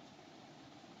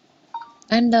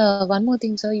 And one more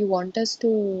thing, sir, you want us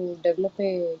to develop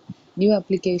a new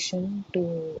application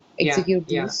to Yeah, execute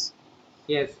yeah, this.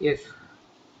 yes,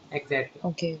 exactly.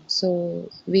 Okay, so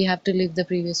we have to leave the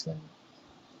previous one.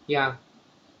 Yeah,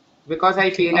 because I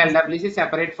Okay, feel LWC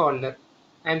separate folder.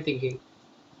 I'm thinking.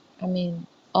 I mean,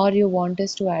 or you want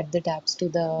us to add the tabs to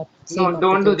the same No,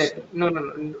 don't do application. that.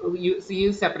 No. You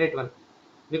use separate one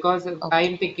because Okay.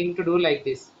 I'm thinking to do like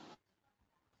this.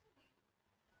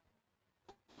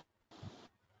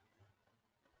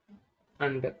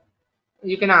 And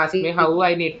you can ask me how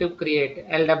I need to create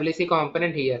LWC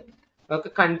component here. Okay,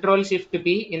 Control Shift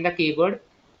B in the keyboard.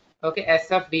 Okay,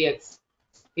 S of DX.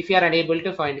 If you are unable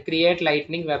to find, create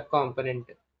Lightning Web Component.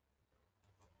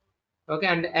 Okay,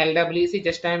 and LWC,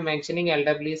 just I am mentioning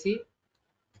LWC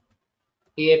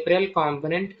April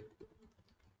component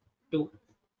to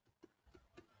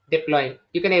deploying.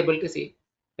 You can able to see.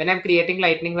 When I'm creating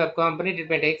Lightning Web Component, it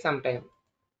may take some time.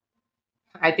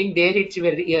 I think there it's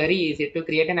very easy to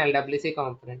create an LWC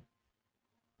component.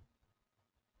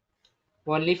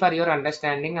 Only for your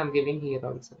understanding, I'm giving here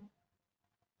also.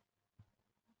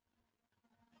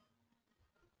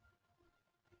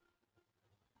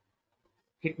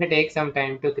 It may take some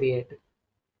time to create.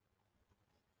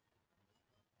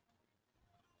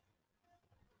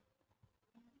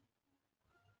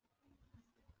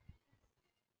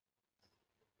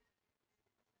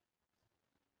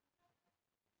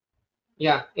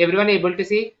 Yeah, everyone able to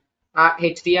see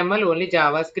HTML, only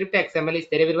JavaScript, XML is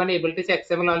there. Everyone able to see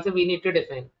XML also, we need to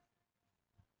define.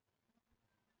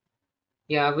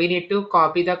 Yeah, we need to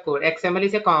copy the code. XML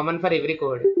is a common for every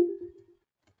code.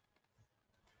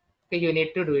 Okay, you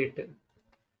need to do it.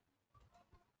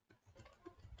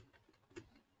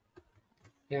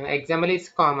 Yeah, XML is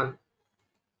common.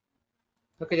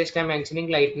 Okay, just I'm mentioning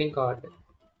lightning code.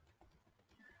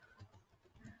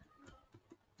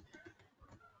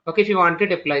 Okay, if you want to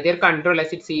deploy, there control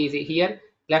as it's easy. Here,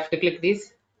 left click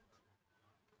this.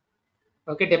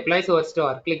 Okay, deploy source to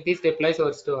org. Click this, deploy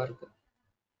source to org.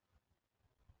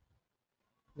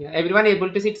 Yeah, everyone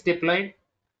able to see it's deployed?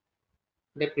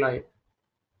 Deployed.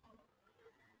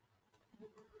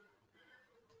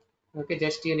 Okay,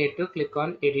 just you need to click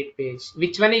on edit page.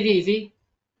 Which one is easy?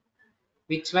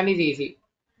 Which one is easy?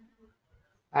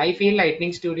 I feel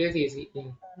Lightning Studio is easy.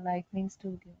 Yeah. Lightning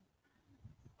Studio.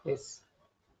 Yes.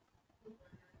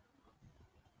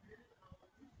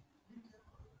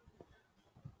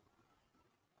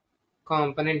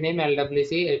 Component name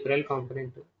LWC April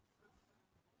component 2.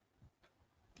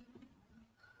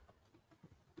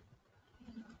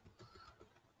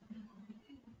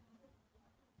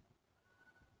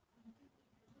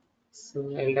 So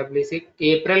LWC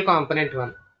April component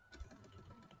 1.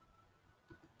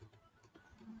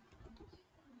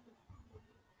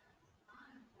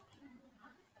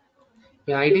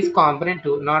 Yeah, it is component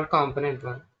 2, not component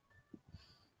 1.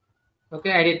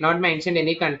 Okay, I did not mention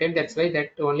any content, that's why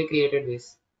that only created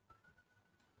this.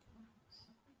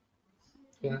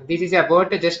 Yeah, this is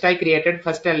about just I created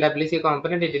first LWC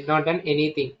component, it did not done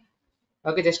anything.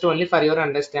 Okay, just only for your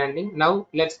understanding. Now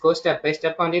let's go step by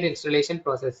step on your installation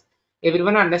process.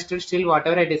 Everyone understood still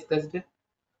whatever I discussed?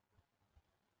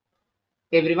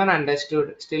 Everyone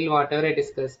understood still whatever I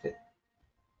discussed?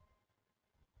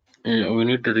 Yeah, we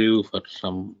need to review for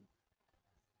some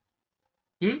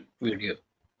Hmm? video.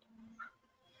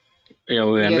 Yeah,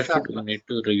 we Yes, understood. of We course. need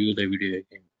to review the video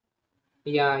again.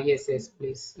 Yeah, yes,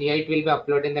 please. Yeah, it will be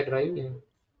uploaded in the drive. Yeah.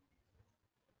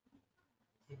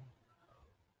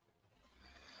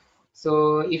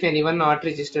 So if anyone not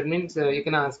registered means you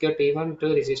can ask your team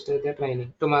to register the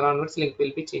training. Tomorrow onwards link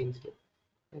will be changed.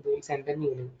 They will send a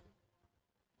new link.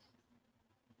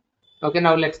 Okay,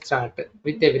 now let's start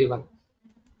with everyone.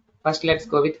 First, let's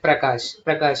go with Prakash.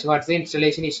 Prakash, what's the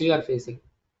installation issue you are facing?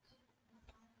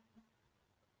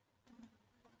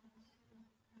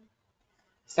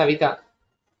 Savita.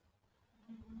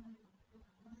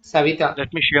 Savita.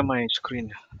 Let me share my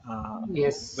screen. Will I?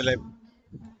 Yes.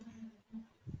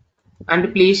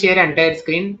 And please share entire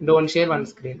screen. Don't share one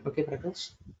screen. Okay,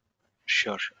 Prakash.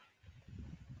 Sure, sure.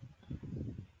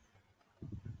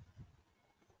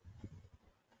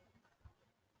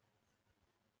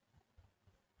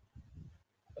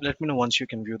 Let me know once you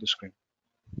can view the screen.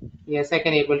 Yes, I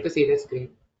can able to see the screen.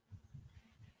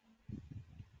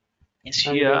 Yes,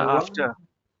 And here after.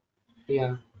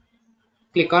 yeah,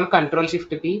 click on Control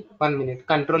Shift P. 1 minute.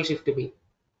 Control Shift P.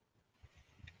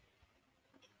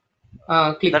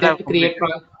 Click That I've that create.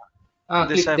 completed.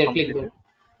 This Click I've that. Click that. completed.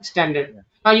 Standard.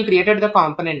 Yeah. You created the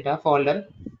component folder.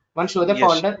 Once show the Yes.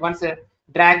 folder. Once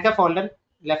drag the folder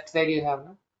left side you have.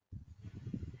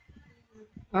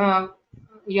 Uh,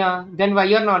 yeah. Then why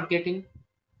you're not getting?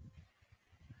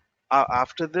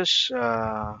 After this, there's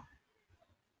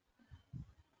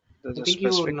I a think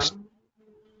you specific.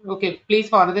 know. Okay, please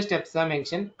follow the steps I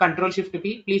mentioned. Control Shift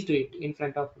P. Please do it in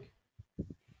front of me.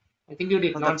 I think you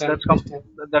did No, not done the step.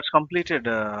 that's completed,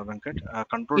 Venkat.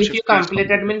 Control If you Shift P is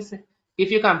completed completed.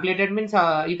 means,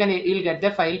 you'll get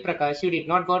the file Prakash. You did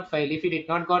not got file. If you did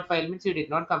not got file means you did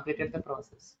not completed the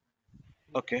process.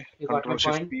 Okay. You got my Control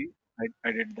Shift point. P.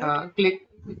 I did that. Click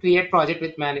create project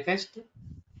with manifest.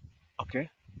 Okay.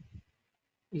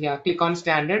 Yeah, click on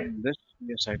standard. And this,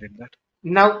 yes, I did that.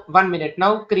 Now 1 minute.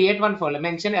 Now create one folder.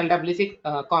 Mention LWC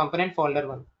component folder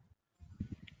one.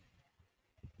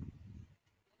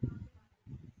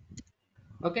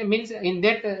 Okay, means in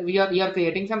that we are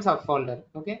creating some subfolder.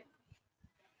 Okay,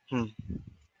 Hmm.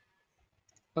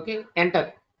 okay.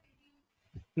 Enter.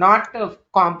 Not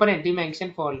component. You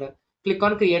mention folder. Click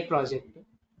on create project.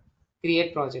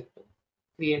 Create project.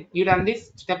 Create. You done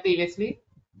this step previously?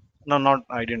 No, not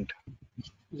I didn't.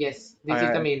 Yes. This is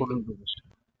the I main thing. couldn't do this.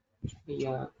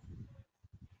 Yeah.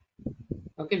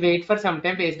 Okay. Wait for some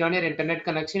time based on your internet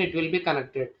connection. It will be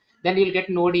connected. Then you'll get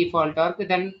no default org.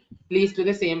 Then please do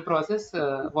the same process.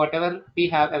 Whatever we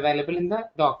have available in the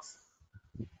docs.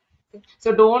 Okay.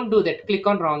 So don't do that. Click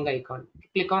on wrong icon.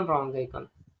 Click on wrong icon.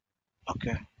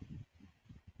 Okay.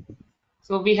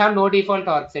 So we have no default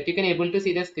org set. You can able to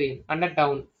see the screen under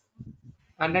down.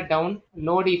 Under down,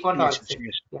 no default Yes, org yes, set.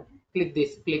 yes. Yeah. Click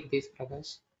this,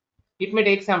 Prakash. It may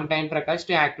take some time, Prakash,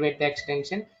 to activate the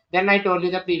extension. Then I told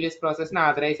you the previous process, na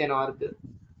authorize an org.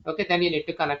 Okay, then you need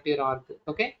to connect your org.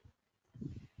 Okay?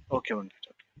 Okay,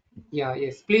 Venkat. Yeah,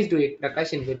 yes. Please do it,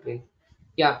 Prakash, in between.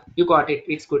 Yeah, you got it.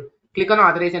 It's good. Click on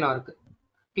authorize an org.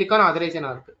 Click on authorize an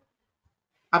org.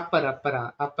 Upper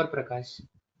Prakash.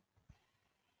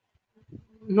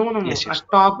 No. Yes, yes. At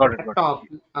top, Got it, at got it. top.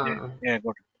 Yeah, Uh, yeah,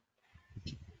 got it.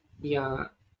 yeah.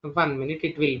 1 minute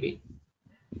it will be.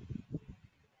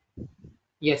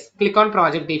 Yes, click on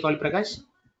project default, Prakash.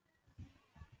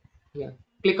 Yeah,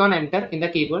 click on enter in the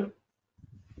keyboard.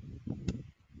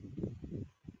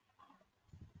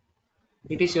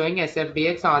 It is showing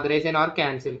SFDX, authorize and or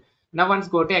cancel. Now once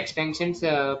go to extensions,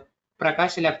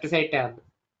 Prakash, left side tab.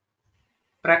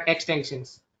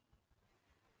 Extensions.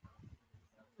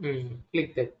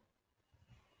 Click that.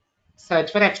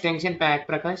 Search for extension pack,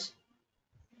 Prakash.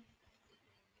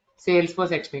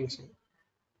 Salesforce extension.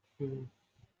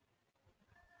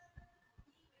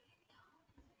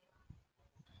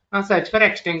 Search for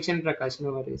extension, Prakash.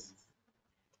 No worries.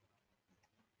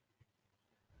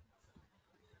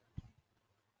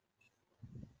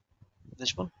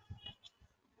 This one?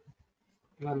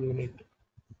 1 minute.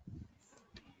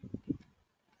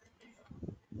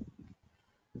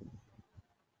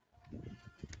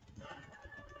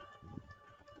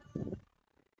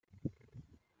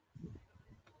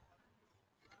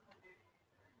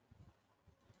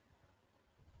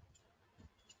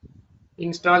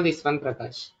 Install this one,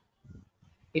 Prakash.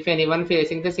 If anyone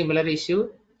facing the similar issue,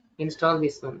 install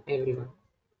this one, everyone.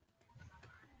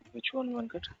 Which one,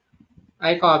 Venkat?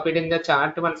 I copied in the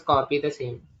chart, once copy the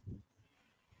same.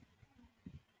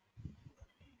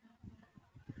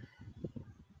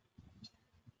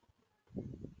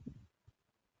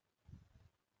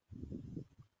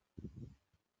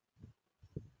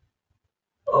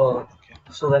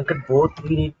 So Venkat, both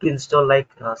we need to install like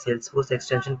Salesforce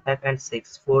extension pack and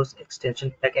Salesforce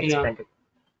extension pack Yeah, expanded.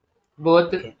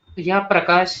 both. Okay. Yeah,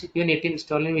 Prakash, you need to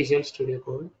install in Visual Studio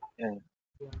Code. Yeah.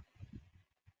 Yeah.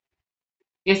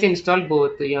 Yes, install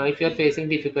both. Yeah, if you are facing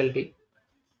difficulty.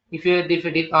 If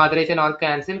you authorize and or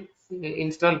cancel,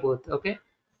 install both. Okay.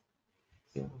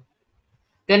 Yeah.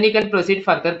 Then you can proceed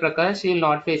further, Prakash. You will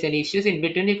not face any issues. In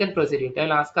between, you can proceed it.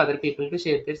 I'll ask other people to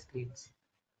share their screens.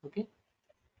 Okay.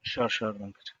 Sure,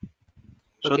 Venkat.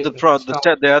 So Okay, the Prakash.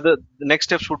 Stop. the next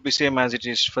steps would be same as it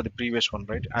is for the previous one,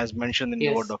 right? As mentioned in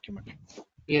our Yes. document.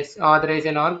 Yes. Authorize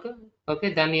an org.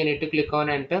 Okay. Then you need to click on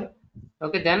enter.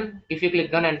 Okay. Then if you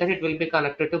click on enter, it will be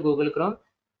connected to Google Chrome.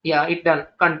 Yeah, it done.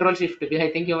 Control Shift B.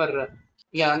 I think you are.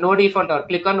 Yeah. No default org.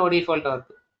 Click on no default org.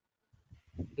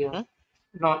 Yeah.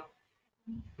 Hmm?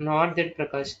 Not that,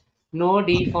 Prakash. No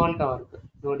default org.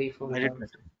 No I default did org.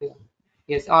 that. Yeah.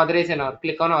 Yes. Authorize an org.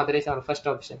 Click on authorize an org. First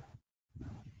option.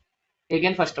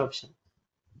 Again, first option.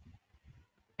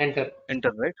 Enter.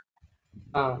 Enter, right?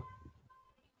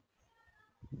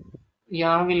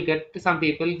 Yeah, we'll get to some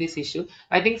people this issue.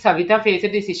 I think Savita faced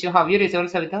this issue. Have you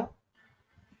resolved, Savita?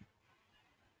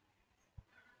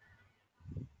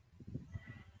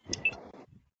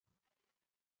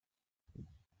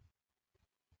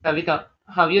 Savita,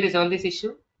 have you resolved this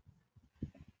issue?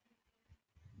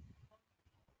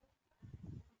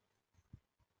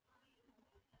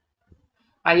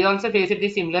 I also faced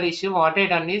this similar issue. What I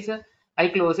done is I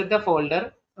closed the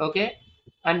folder, okay,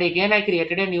 and again I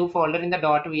created a new folder in the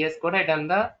 .vs code.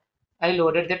 I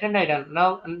loaded that and I done.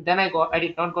 Now then I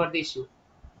did not got the issue.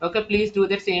 Okay, please do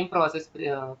that same process,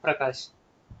 Prakash,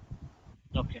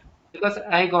 Okay. because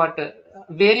I got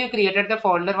where you created the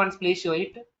folder once. Please show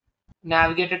it.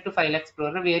 Navigated to File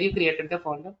Explorer where you created the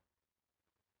folder.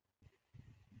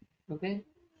 Okay.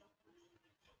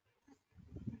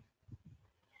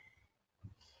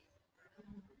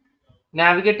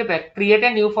 Navigate to back. Create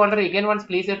a new folder again once.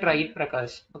 Please try it,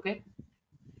 Prakash. Okay.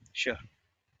 Sure.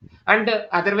 And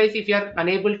otherwise, if you are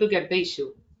unable to get the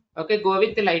issue, okay, go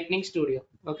with the Lightning Studio.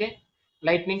 Okay.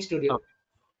 Lightning Studio. Okay.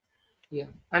 Yeah.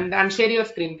 And share your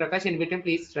screen, Prakash. In between,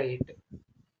 please try it.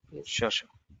 Yes. Sure.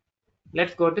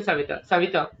 Let's go to Savita.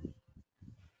 Savita.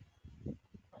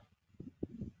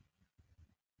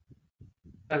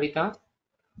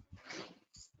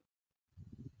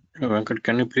 Venkat,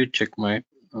 can you please check my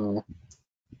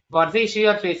What's the issue you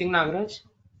are facing, Nagaraj?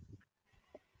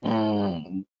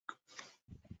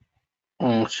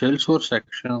 Salesforce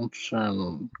actions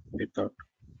and without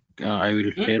I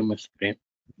will share my screen.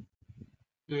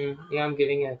 Yeah, I'm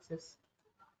giving access.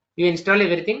 You install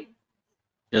everything?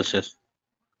 Yes.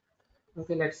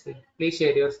 Okay, let's see. Please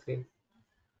share your screen.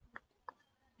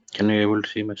 Can you able to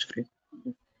see my screen?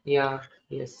 Yeah,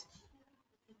 yes.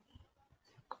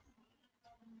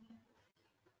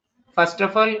 First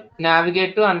of all,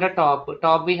 navigate to under top.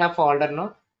 Top we have folder,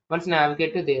 no? Once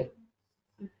navigate to there.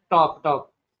 Top.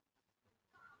 Top.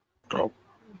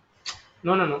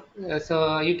 No.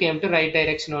 So you came to right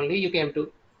direction only. You came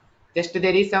to just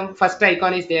there is some first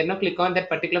icon is there. No, click on that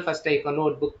particular first icon.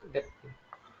 Notebook. That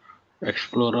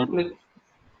Explorer.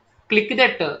 click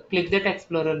that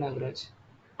Explorer, Nagraj.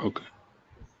 Okay.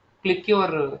 Click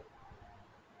your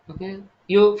okay.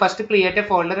 You first create a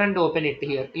folder and open it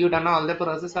here. You done all the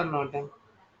process or not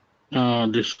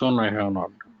done? This one I have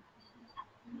not.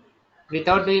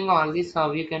 Without doing all this,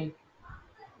 how you can?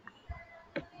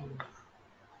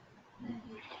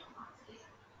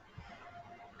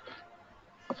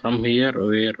 From here,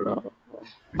 where?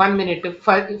 1 minute.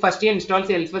 First you install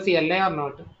Salesforce CLI or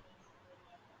not?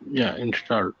 Yeah,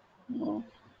 installed.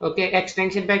 Okay,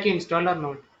 extension pack you installed or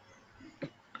not?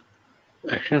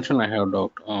 Extension I have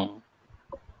doubt.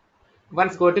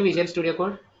 Once go to Visual Studio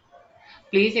Code.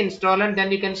 Please install and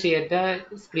then you can share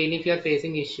the screen if you are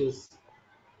facing issues.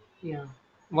 Yeah.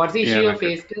 What's the issue Yeah, you Venkat.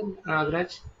 faced,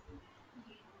 Nagraj?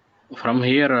 From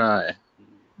here,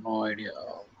 no idea.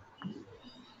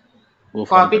 Go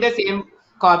Copy further. the same.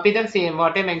 Copy the same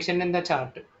what I mentioned in the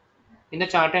chart. In the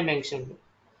chart I mentioned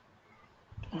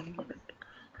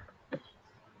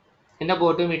in the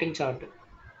go to meeting chart.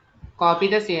 Copy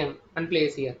the same and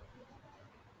place here.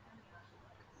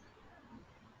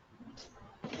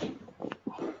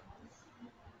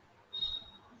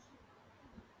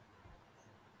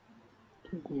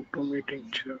 Go to meeting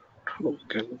chat.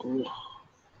 Okay, go.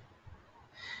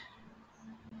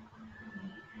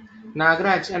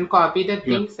 Nagraj, and copy the Yeah.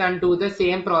 things and do the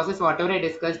same process whatever I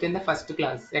discussed in the first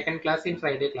class, second class in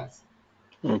Friday class.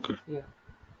 Okay. Yeah.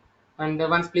 And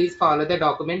once please follow the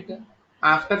document.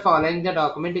 After following the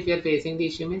document, if you are facing the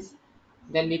issue means,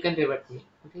 then you can revert me.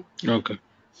 Okay. Okay.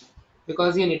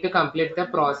 Because you need to complete the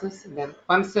process. Then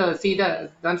once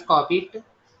once copy it,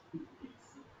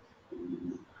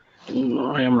 No,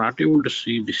 I am not able to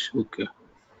see this. Okay.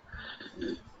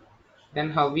 then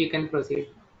how we can proceed.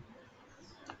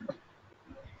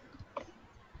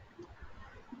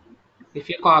 If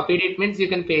you copied it means you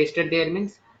can paste it there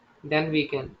means, then we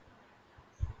can.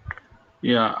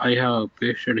 Yeah, I have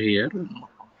pasted here.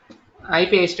 I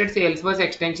pasted Salesforce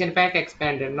extension pack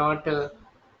expanded, not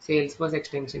Salesforce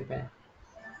extension pack.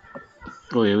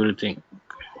 Oh, everything.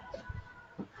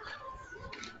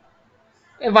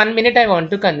 1 minute I want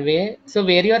to convey. So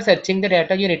where you are searching the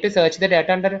data, you need to search the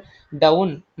data under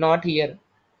down, not here.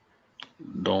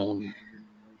 Down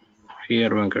here,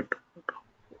 Venkat.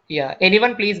 Yeah.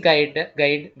 Anyone please guide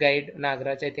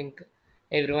Nagraj. I think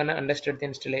everyone understood the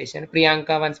installation.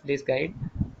 Priyanka once please guide.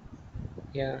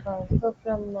 Yeah. So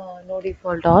from no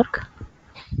default org.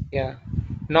 Yeah.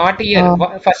 Not here.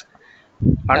 Uh, First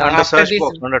And under after search this.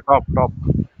 box, under top.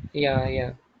 Yeah.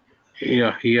 Yeah.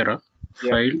 Yeah, here.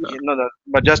 Yeah, File. you know that,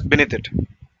 but just beneath it,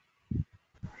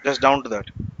 just down to that.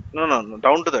 No,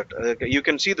 down to that. You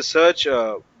can see the search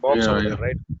box Yeah, over there, yeah.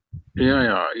 right?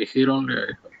 Yeah. Here only.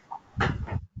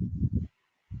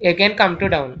 Again come to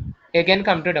down. Again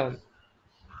come to down.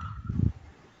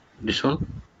 This one.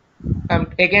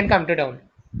 Again come to down.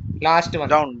 Last one.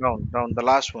 Down. The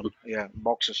last one. Yeah,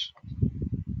 boxes.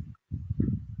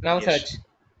 Now Yes. search.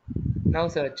 Now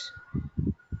search.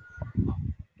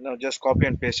 Now just copy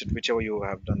and paste it, whichever you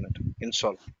have done it.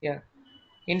 Install. Yeah.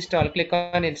 Install. Click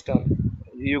on install.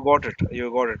 You got it.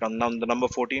 You got it. On the number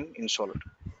 14, install it.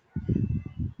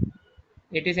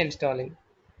 It is installing.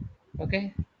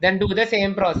 Okay. Then do the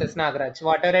same process, Nagraj.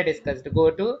 Whatever I discussed. Go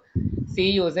to C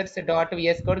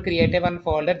users.vs code, create a one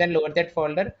folder, then load that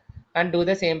folder and do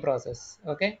the same process.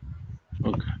 Okay.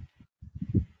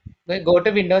 Okay. Go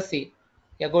to Windows C.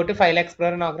 Yeah. Go to File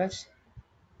Explorer, Nagraj.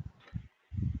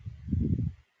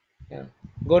 Yeah.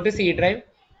 Go to C drive.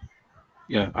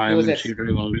 Yeah, I am in C Users.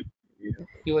 drive only. Yeah.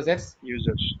 Users.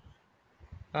 Users.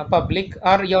 Public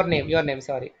or your name.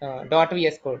 Sorry. Dot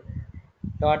VS code.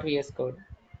 Dot VS code.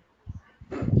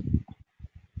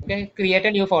 Okay. Create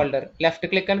a new folder. Left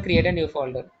click and create a new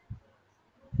folder.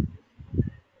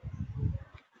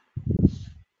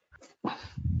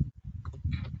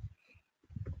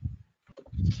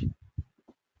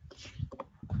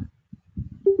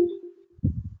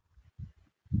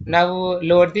 Now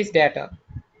load this data.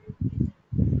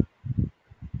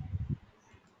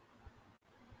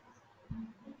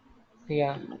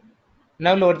 Yeah.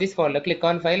 Now load this folder. Click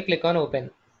on file, click on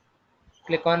open.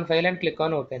 Click on file and click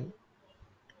on open.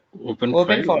 Open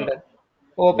Open file. folder.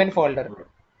 Open Open folder. folder.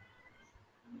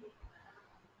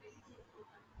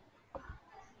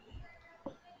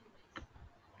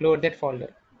 Load that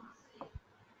folder.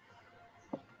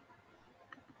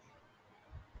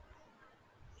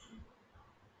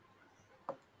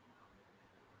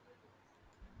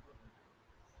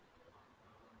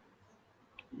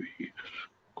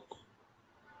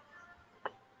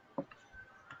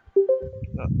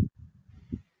 Uh,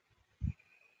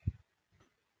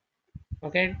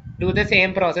 Okay. Do the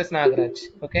same process, Nagraj.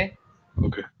 Okay.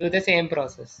 Okay. Do the same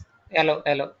process. Allow.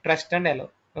 Trust and allow.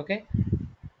 Okay.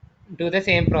 Do the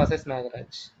same process,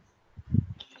 Nagraj.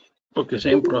 Okay,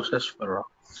 same process for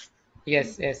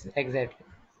Yes, yes, exactly.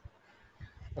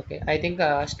 Okay, I think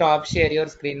stop share your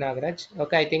screen, Nagraj.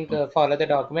 Okay, I think follow the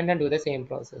document and do the same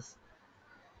process.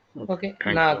 okay, Okay,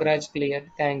 thank you. Nagraj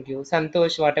clear. Thank you.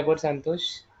 Santosh, what about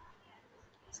Santosh?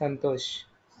 Santosh.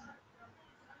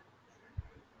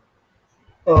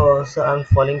 So I'm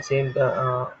following same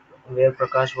where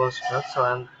Prakash was stuck, so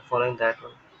I'm following that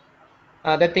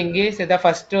one. The thing is, the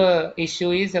first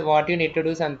issue is what you need to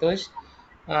do, Santosh.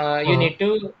 You Mm-hmm. need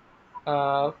to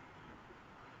uh,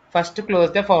 first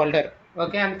close the folder,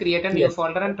 okay, and create a new Yes.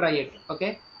 folder and try it,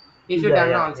 okay. If you Yeah,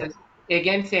 done yeah, yeah. also,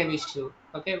 again same issue,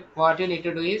 okay. What you need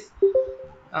to do is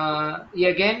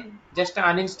again just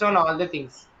uninstall all the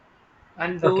things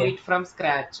and do Okay. it from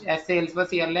scratch as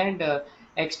Salesforce and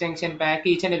extension pack,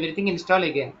 each and everything install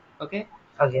again, okay,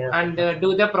 Again, okay, and okay.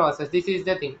 do the process. This is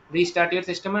the thing. Restart your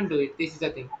system and do it. This is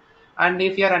the thing. And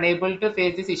if you are unable to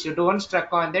face this issue, don't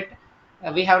stuck on that.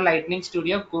 We have Lightning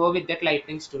Studio. Go with that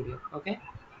Lightning Studio. Okay.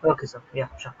 Okay, sir. Yeah,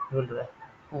 sure. We'll do that.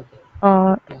 Okay.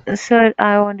 Uh, Yeah. Sir,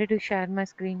 I wanted to share my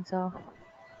screen, sir.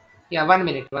 Yeah. 1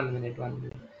 minute. 1 minute. 1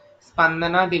 minute.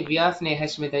 Spandana, Divya,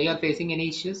 Snehashmita, you are facing any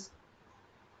issues?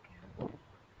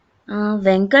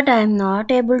 Venkat, I am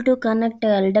not able to connect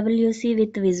LWC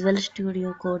with Visual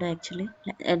Studio Code actually.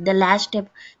 At the last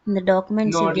step in the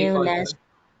documents you No gave default. last,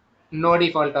 No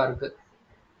default org.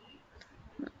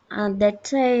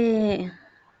 that's I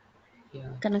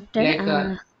Yeah. connected. Like,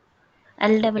 okay.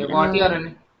 LW, What you are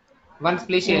on? Once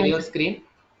please share yeah, your screen.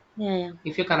 yeah, yeah.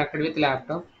 If you connected with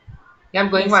laptop. Yeah,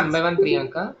 I'm going Yes, one yes. by one,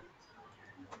 Priyanka.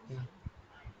 Yeah.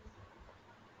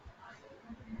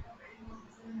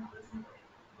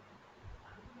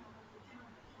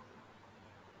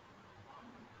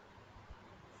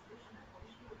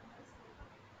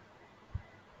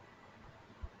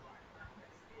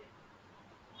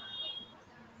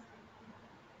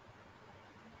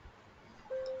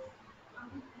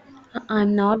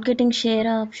 I'm not getting share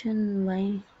option.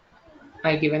 Why?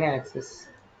 I given access.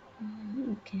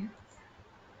 Okay.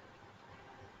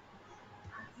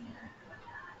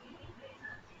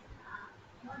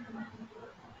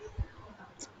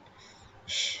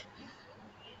 Shh.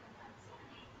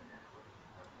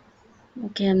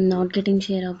 Okay, I'm not getting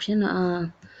share option.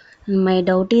 My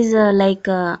doubt is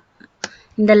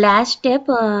in the last step,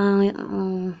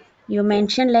 you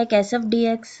mentioned like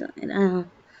SFDX.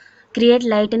 Create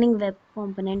lightning web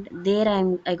component there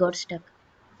I got stuck.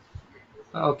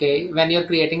 Okay, when you're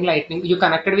creating Lightning, you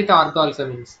connected with org also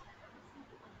means.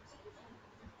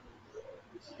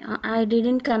 I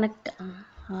didn't connect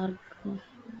or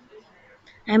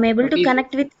I'm able to Okay,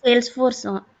 connect with Salesforce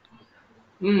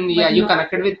yeah, but you not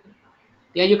connected with,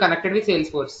 yeah, you connected with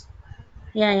Salesforce.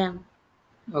 yeah, yeah,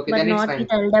 Okay, but then it's not with fine.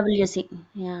 LWC.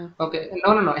 Yeah. Okay,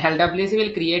 no, no, no. LWC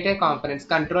will create a components.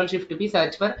 Control Shift P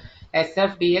search for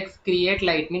SFDX create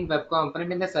Lightning web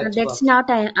component in the search That's box. not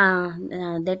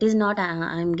that is not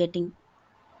I'm getting.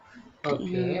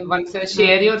 Okay, Um, once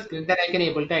share your screen, then I can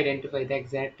able to identify the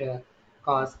exact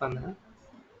cause. Pandana.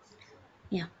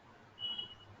 yeah.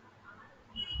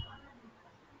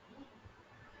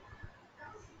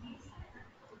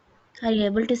 Are you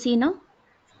able to see now?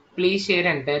 Please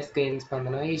share entire screen,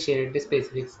 Spandana. He shared the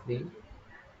specific screen.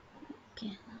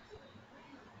 Okay.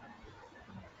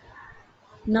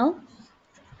 Now?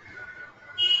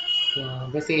 Yeah,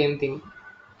 the same thing.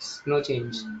 No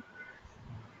change.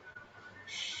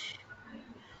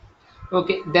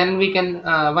 Okay, then we can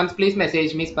once please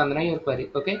message me Spandana your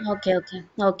query. Okay. Okay, okay,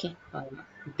 okay. Uh,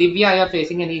 Divya, you are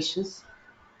facing any issues?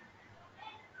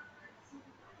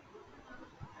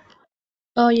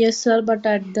 Oh, yes, sir, but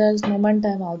at this moment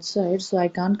I'm outside, so I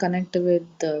can't connect with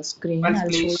the screen. Once I'll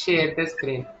please show. share the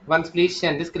screen. Once please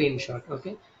send the screenshot.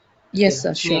 Okay. Yes, Yeah.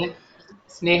 sir, sure.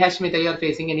 Sneha Shmita, you are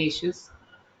facing any issues?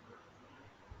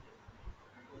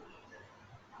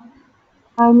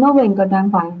 No, Venkat,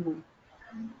 I'm fine now.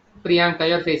 Priyanka,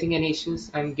 you are facing any issues?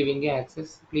 I'm giving you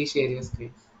access. Please share your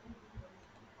screen.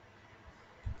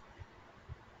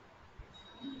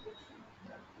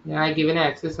 Yeah, I given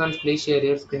access. Once please share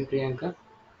your screen, Priyanka.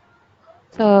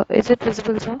 So, is it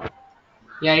visible, sir?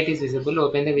 Yeah, it is visible.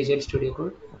 Open the Visual Studio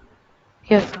Code.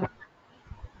 Yes, sir.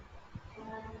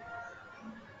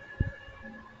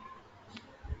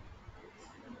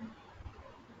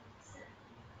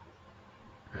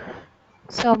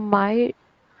 So, my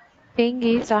thing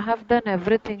is, I have done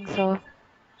everything, sir.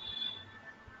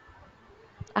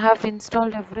 I have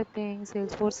installed everything,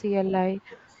 Salesforce CLI,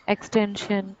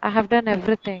 extension. I have done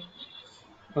everything.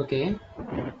 Okay.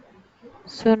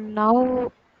 So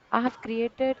now I have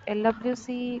created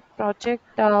LWC project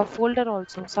folder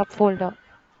also, subfolder.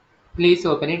 Please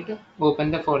open it.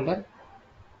 Open the folder.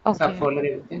 Okay. Subfolder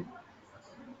everything.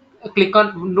 click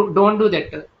on, don't do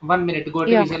that. 1 minute, go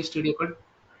to Yeah. Visual Studio Code.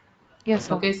 Yes,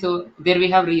 sir. Okay, so there we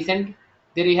have recent,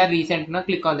 now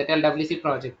click on that LWC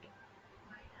project.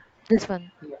 This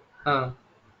one. Yeah.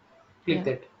 Click Yeah.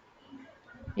 that.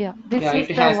 Yeah. Yeah, This is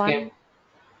it the has came. one.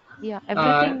 Yeah. Uh,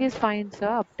 Everything is fine, sir,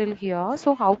 up till here.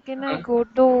 So how can I uh, go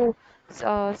to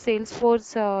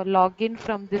Salesforce login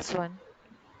from this one?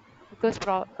 Because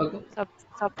okay. sub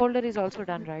subfolder is also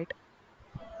done, right?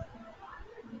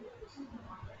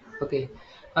 Okay.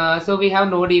 So we have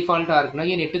no default org. Now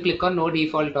you need to click on no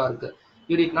default org.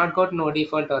 You did not got no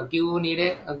default org. You need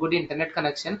a good internet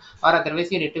connection, or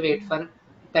otherwise you need to wait for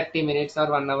 30 minutes or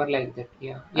 1 hour like that.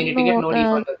 Yeah. You need to get No, no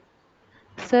default org.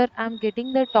 sir, I'm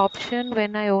getting that option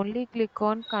when I only click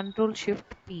on Control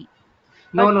Shift P.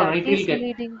 No, But no, no. that It will is get.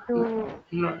 leading No, to.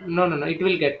 no, no, no. It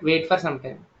will get. Wait for some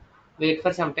time. Wait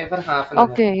for some time for half an hour.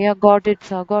 Okay, yeah, got it,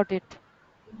 sir, got it.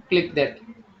 Click that.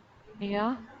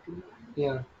 Yeah,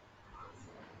 Yeah.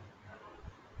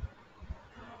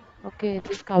 okay,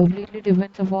 this completely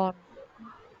depends upon.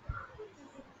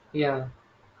 Yeah.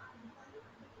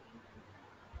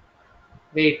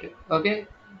 Wait. Okay.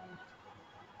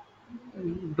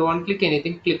 Don't click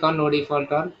anything. Click on no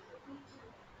default org.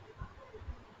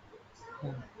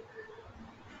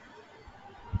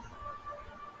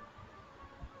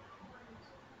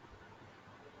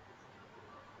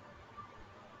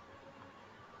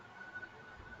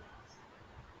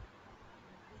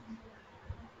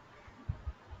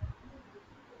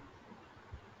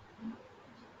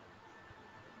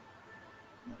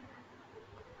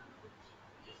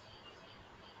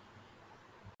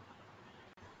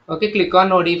 Okay. Click on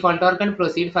no default org and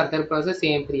proceed further process.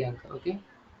 Same Priyanka. Okay.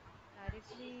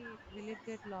 Directly, will it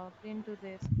get logged into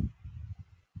this?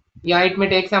 Yeah, it may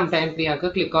take some time,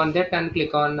 Priyanka. Click on that and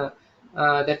click on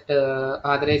that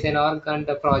authorize an org and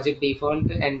project default,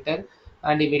 enter,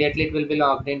 and immediately it will be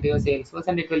logged into your Salesforce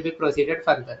and it will be proceeded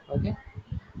further. Okay,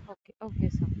 Okay, okay,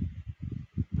 sir.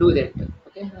 do that.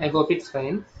 Okay, I hope it's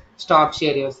fine. Stop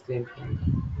share your screen, Priyanka.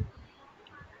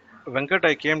 Venkat,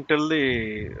 I came till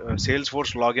the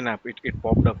Salesforce login app. It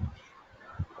popped up.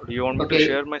 Do you want me to Okay,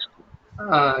 share my screen?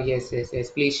 yes, yes,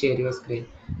 yes. Please share your screen.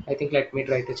 I think let me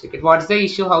try to check it. What's the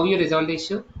issue? How you resolve the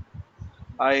issue?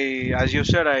 As you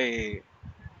said,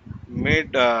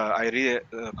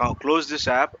 closed this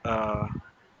app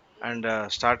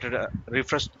and started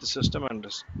refreshed the system and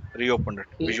reopened it.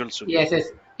 Visual Studio. Yes, yes,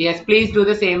 yes. Please do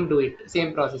the same. Do it.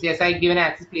 Same process. Yes, I given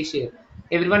access. Please share.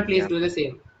 Everyone, please Yeah, do the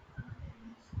same.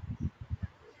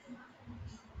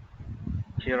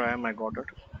 here I am. I got it.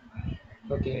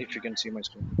 Okay. If you can see my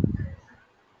screen,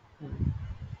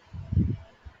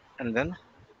 and then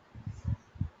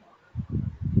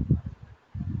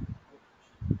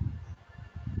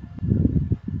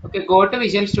Okay, go to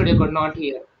Visual Studio Code, not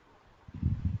here.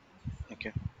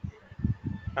 okay,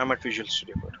 I'm at Visual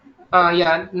Studio Code.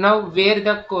 Yeah, now where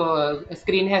the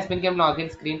screen has become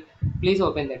login screen, please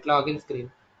open that login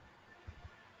screen.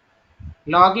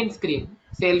 Login screen,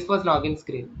 Salesforce login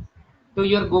screen. To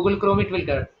your Google Chrome, it will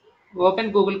turn.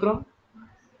 Open Google Chrome.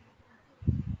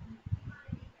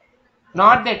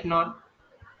 Not that, not.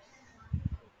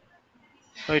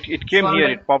 No, it came Scroll here.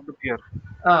 down. It popped up here.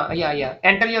 Yeah, yeah.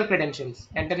 Enter your credentials.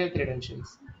 Enter your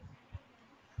credentials.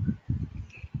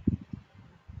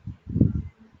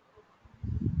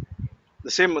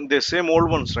 The same old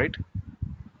ones, right?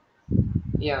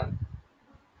 Yeah.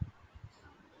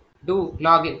 Do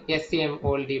login. Yes, same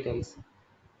all details.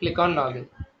 Click on Okay, login.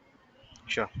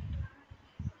 sure.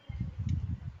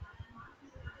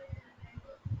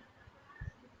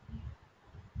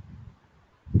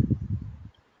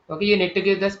 Okay, you need to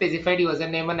give the specified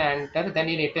username and enter. Then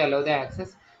you need to allow the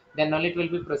access. Then only it will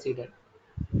be proceeded.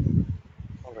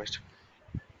 All right.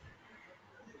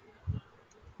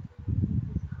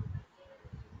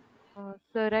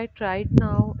 Sir, I tried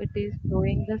now. It is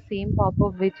showing the same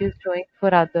pop-up which is showing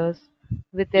for others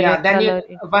with a Yeah, red then you color.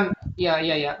 one. Yeah,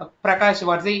 yeah, yeah. Prakash,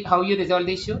 what's the how you resolve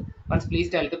the issue? Once, please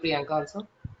tell to Priyanka also.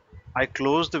 I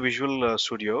closed the Visual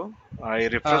Studio. I Uh,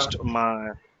 refreshed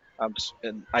my.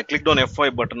 I clicked on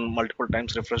F5 button multiple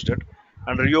times, refreshed it,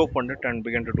 and reopened it and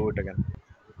began to do it again.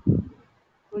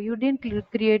 So you didn't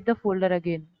create the folder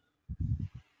again.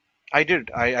 I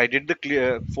did. I did the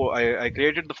clear. I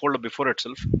created the folder before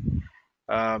itself,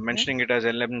 Okay. mentioning it as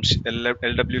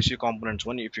LWC components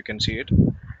one. If you can see it,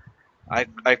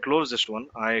 I closed this one.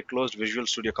 I closed Visual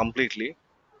Studio completely,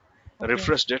 Okay.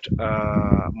 refreshed it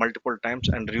multiple times,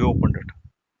 and reopened it,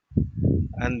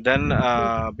 and then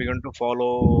Okay. began to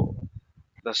follow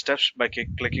the steps by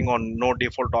clicking on no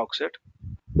default aux set.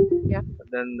 Yeah.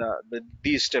 Then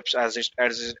these steps, as it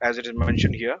is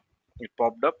mentioned here, it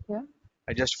popped up. Yeah.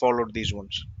 I just followed these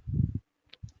ones.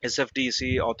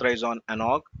 SFDC authorize on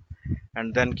anog,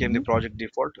 and then came the project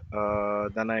default.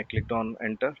 Then I clicked on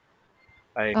enter.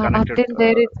 I Up connected. till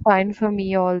there, it's fine for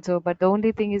me also. But the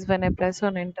only thing is when I press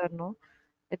on enter, no,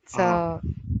 it's Uh,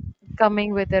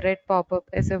 coming with a red pop-up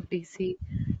SFDC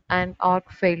and org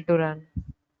failed to run.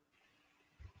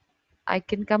 I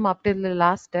can come up till the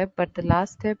last step, but the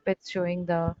last step it's showing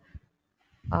the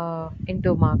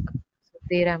into mark. So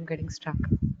there I'm getting stuck.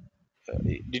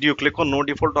 did you click on no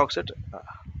default offset?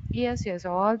 Yes, yes,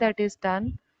 all that is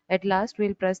done. At last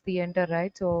we'll press the enter,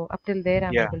 right? So up till there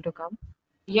I'm Yeah. able to come.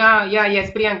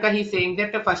 Yes, Priyanka. He's saying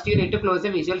that first you need to close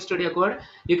the Visual Studio Code.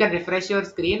 You can refresh your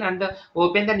screen and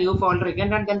open the new folder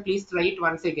again, and then please try it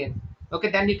once again. Okay,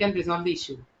 then you can resolve the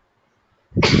issue.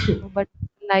 But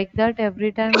like that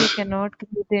every time we cannot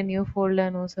create a new folder,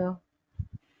 no sir.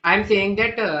 I'm saying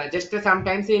that just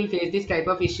sometimes we'll face this type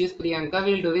of issues, Priyanka.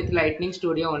 We'll do with Lightning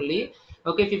Studio only.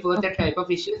 Okay, if you face that Okay. type of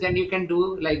issues, then you can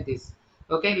do like this.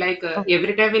 Okay, like Okay.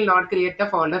 every time we'll not create the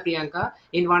folder, Priyanka.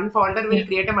 In one folder, Yeah. we'll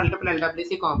create a multiple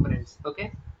LWC components.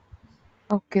 Okay.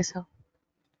 Okay, sir.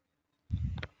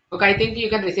 Okay, I think you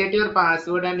can reset your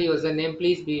password and username.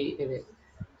 Please be aware.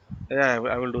 Yeah,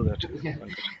 I will do that. Yeah.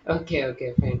 Venkat.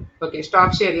 Okay, fine. Okay,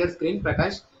 stop share your screen,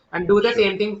 Prakash, and do the Sure.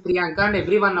 same thing, Priyanka, and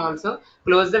everyone also.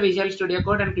 Close the Visual Studio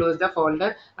Code and close the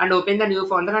folder and open the new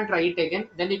folder and try it again.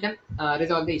 Then you can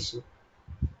resolve the issue.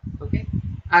 Okay.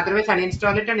 Otherwise,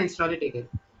 uninstall it and install it again.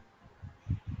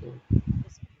 Yeah.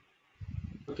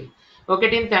 Okay. Okay,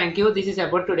 team. Thank you. This is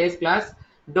about today's class.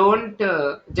 Don't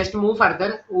just move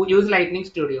further. Use Lightning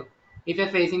Studio. If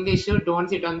you're facing the issue, don't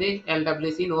sit on the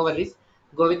LWC. No worries.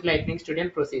 Go with Lightning Studio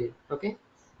and proceed. Okay.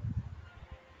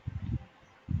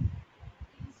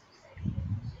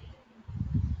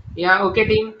 Yeah, okay,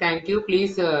 team. Thank you.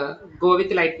 Please go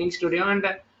with Lightning Studio and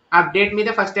update me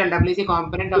the first LWC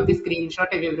component of the screenshot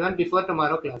of everyone before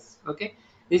tomorrow class. Okay.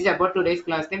 This is about today's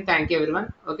class, team. Thank you,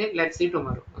 everyone. Okay. Let's see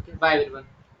tomorrow. Okay. Bye, everyone.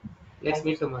 Let's Thank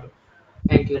you, meet sir. tomorrow.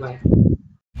 Thank you. Let's Bye.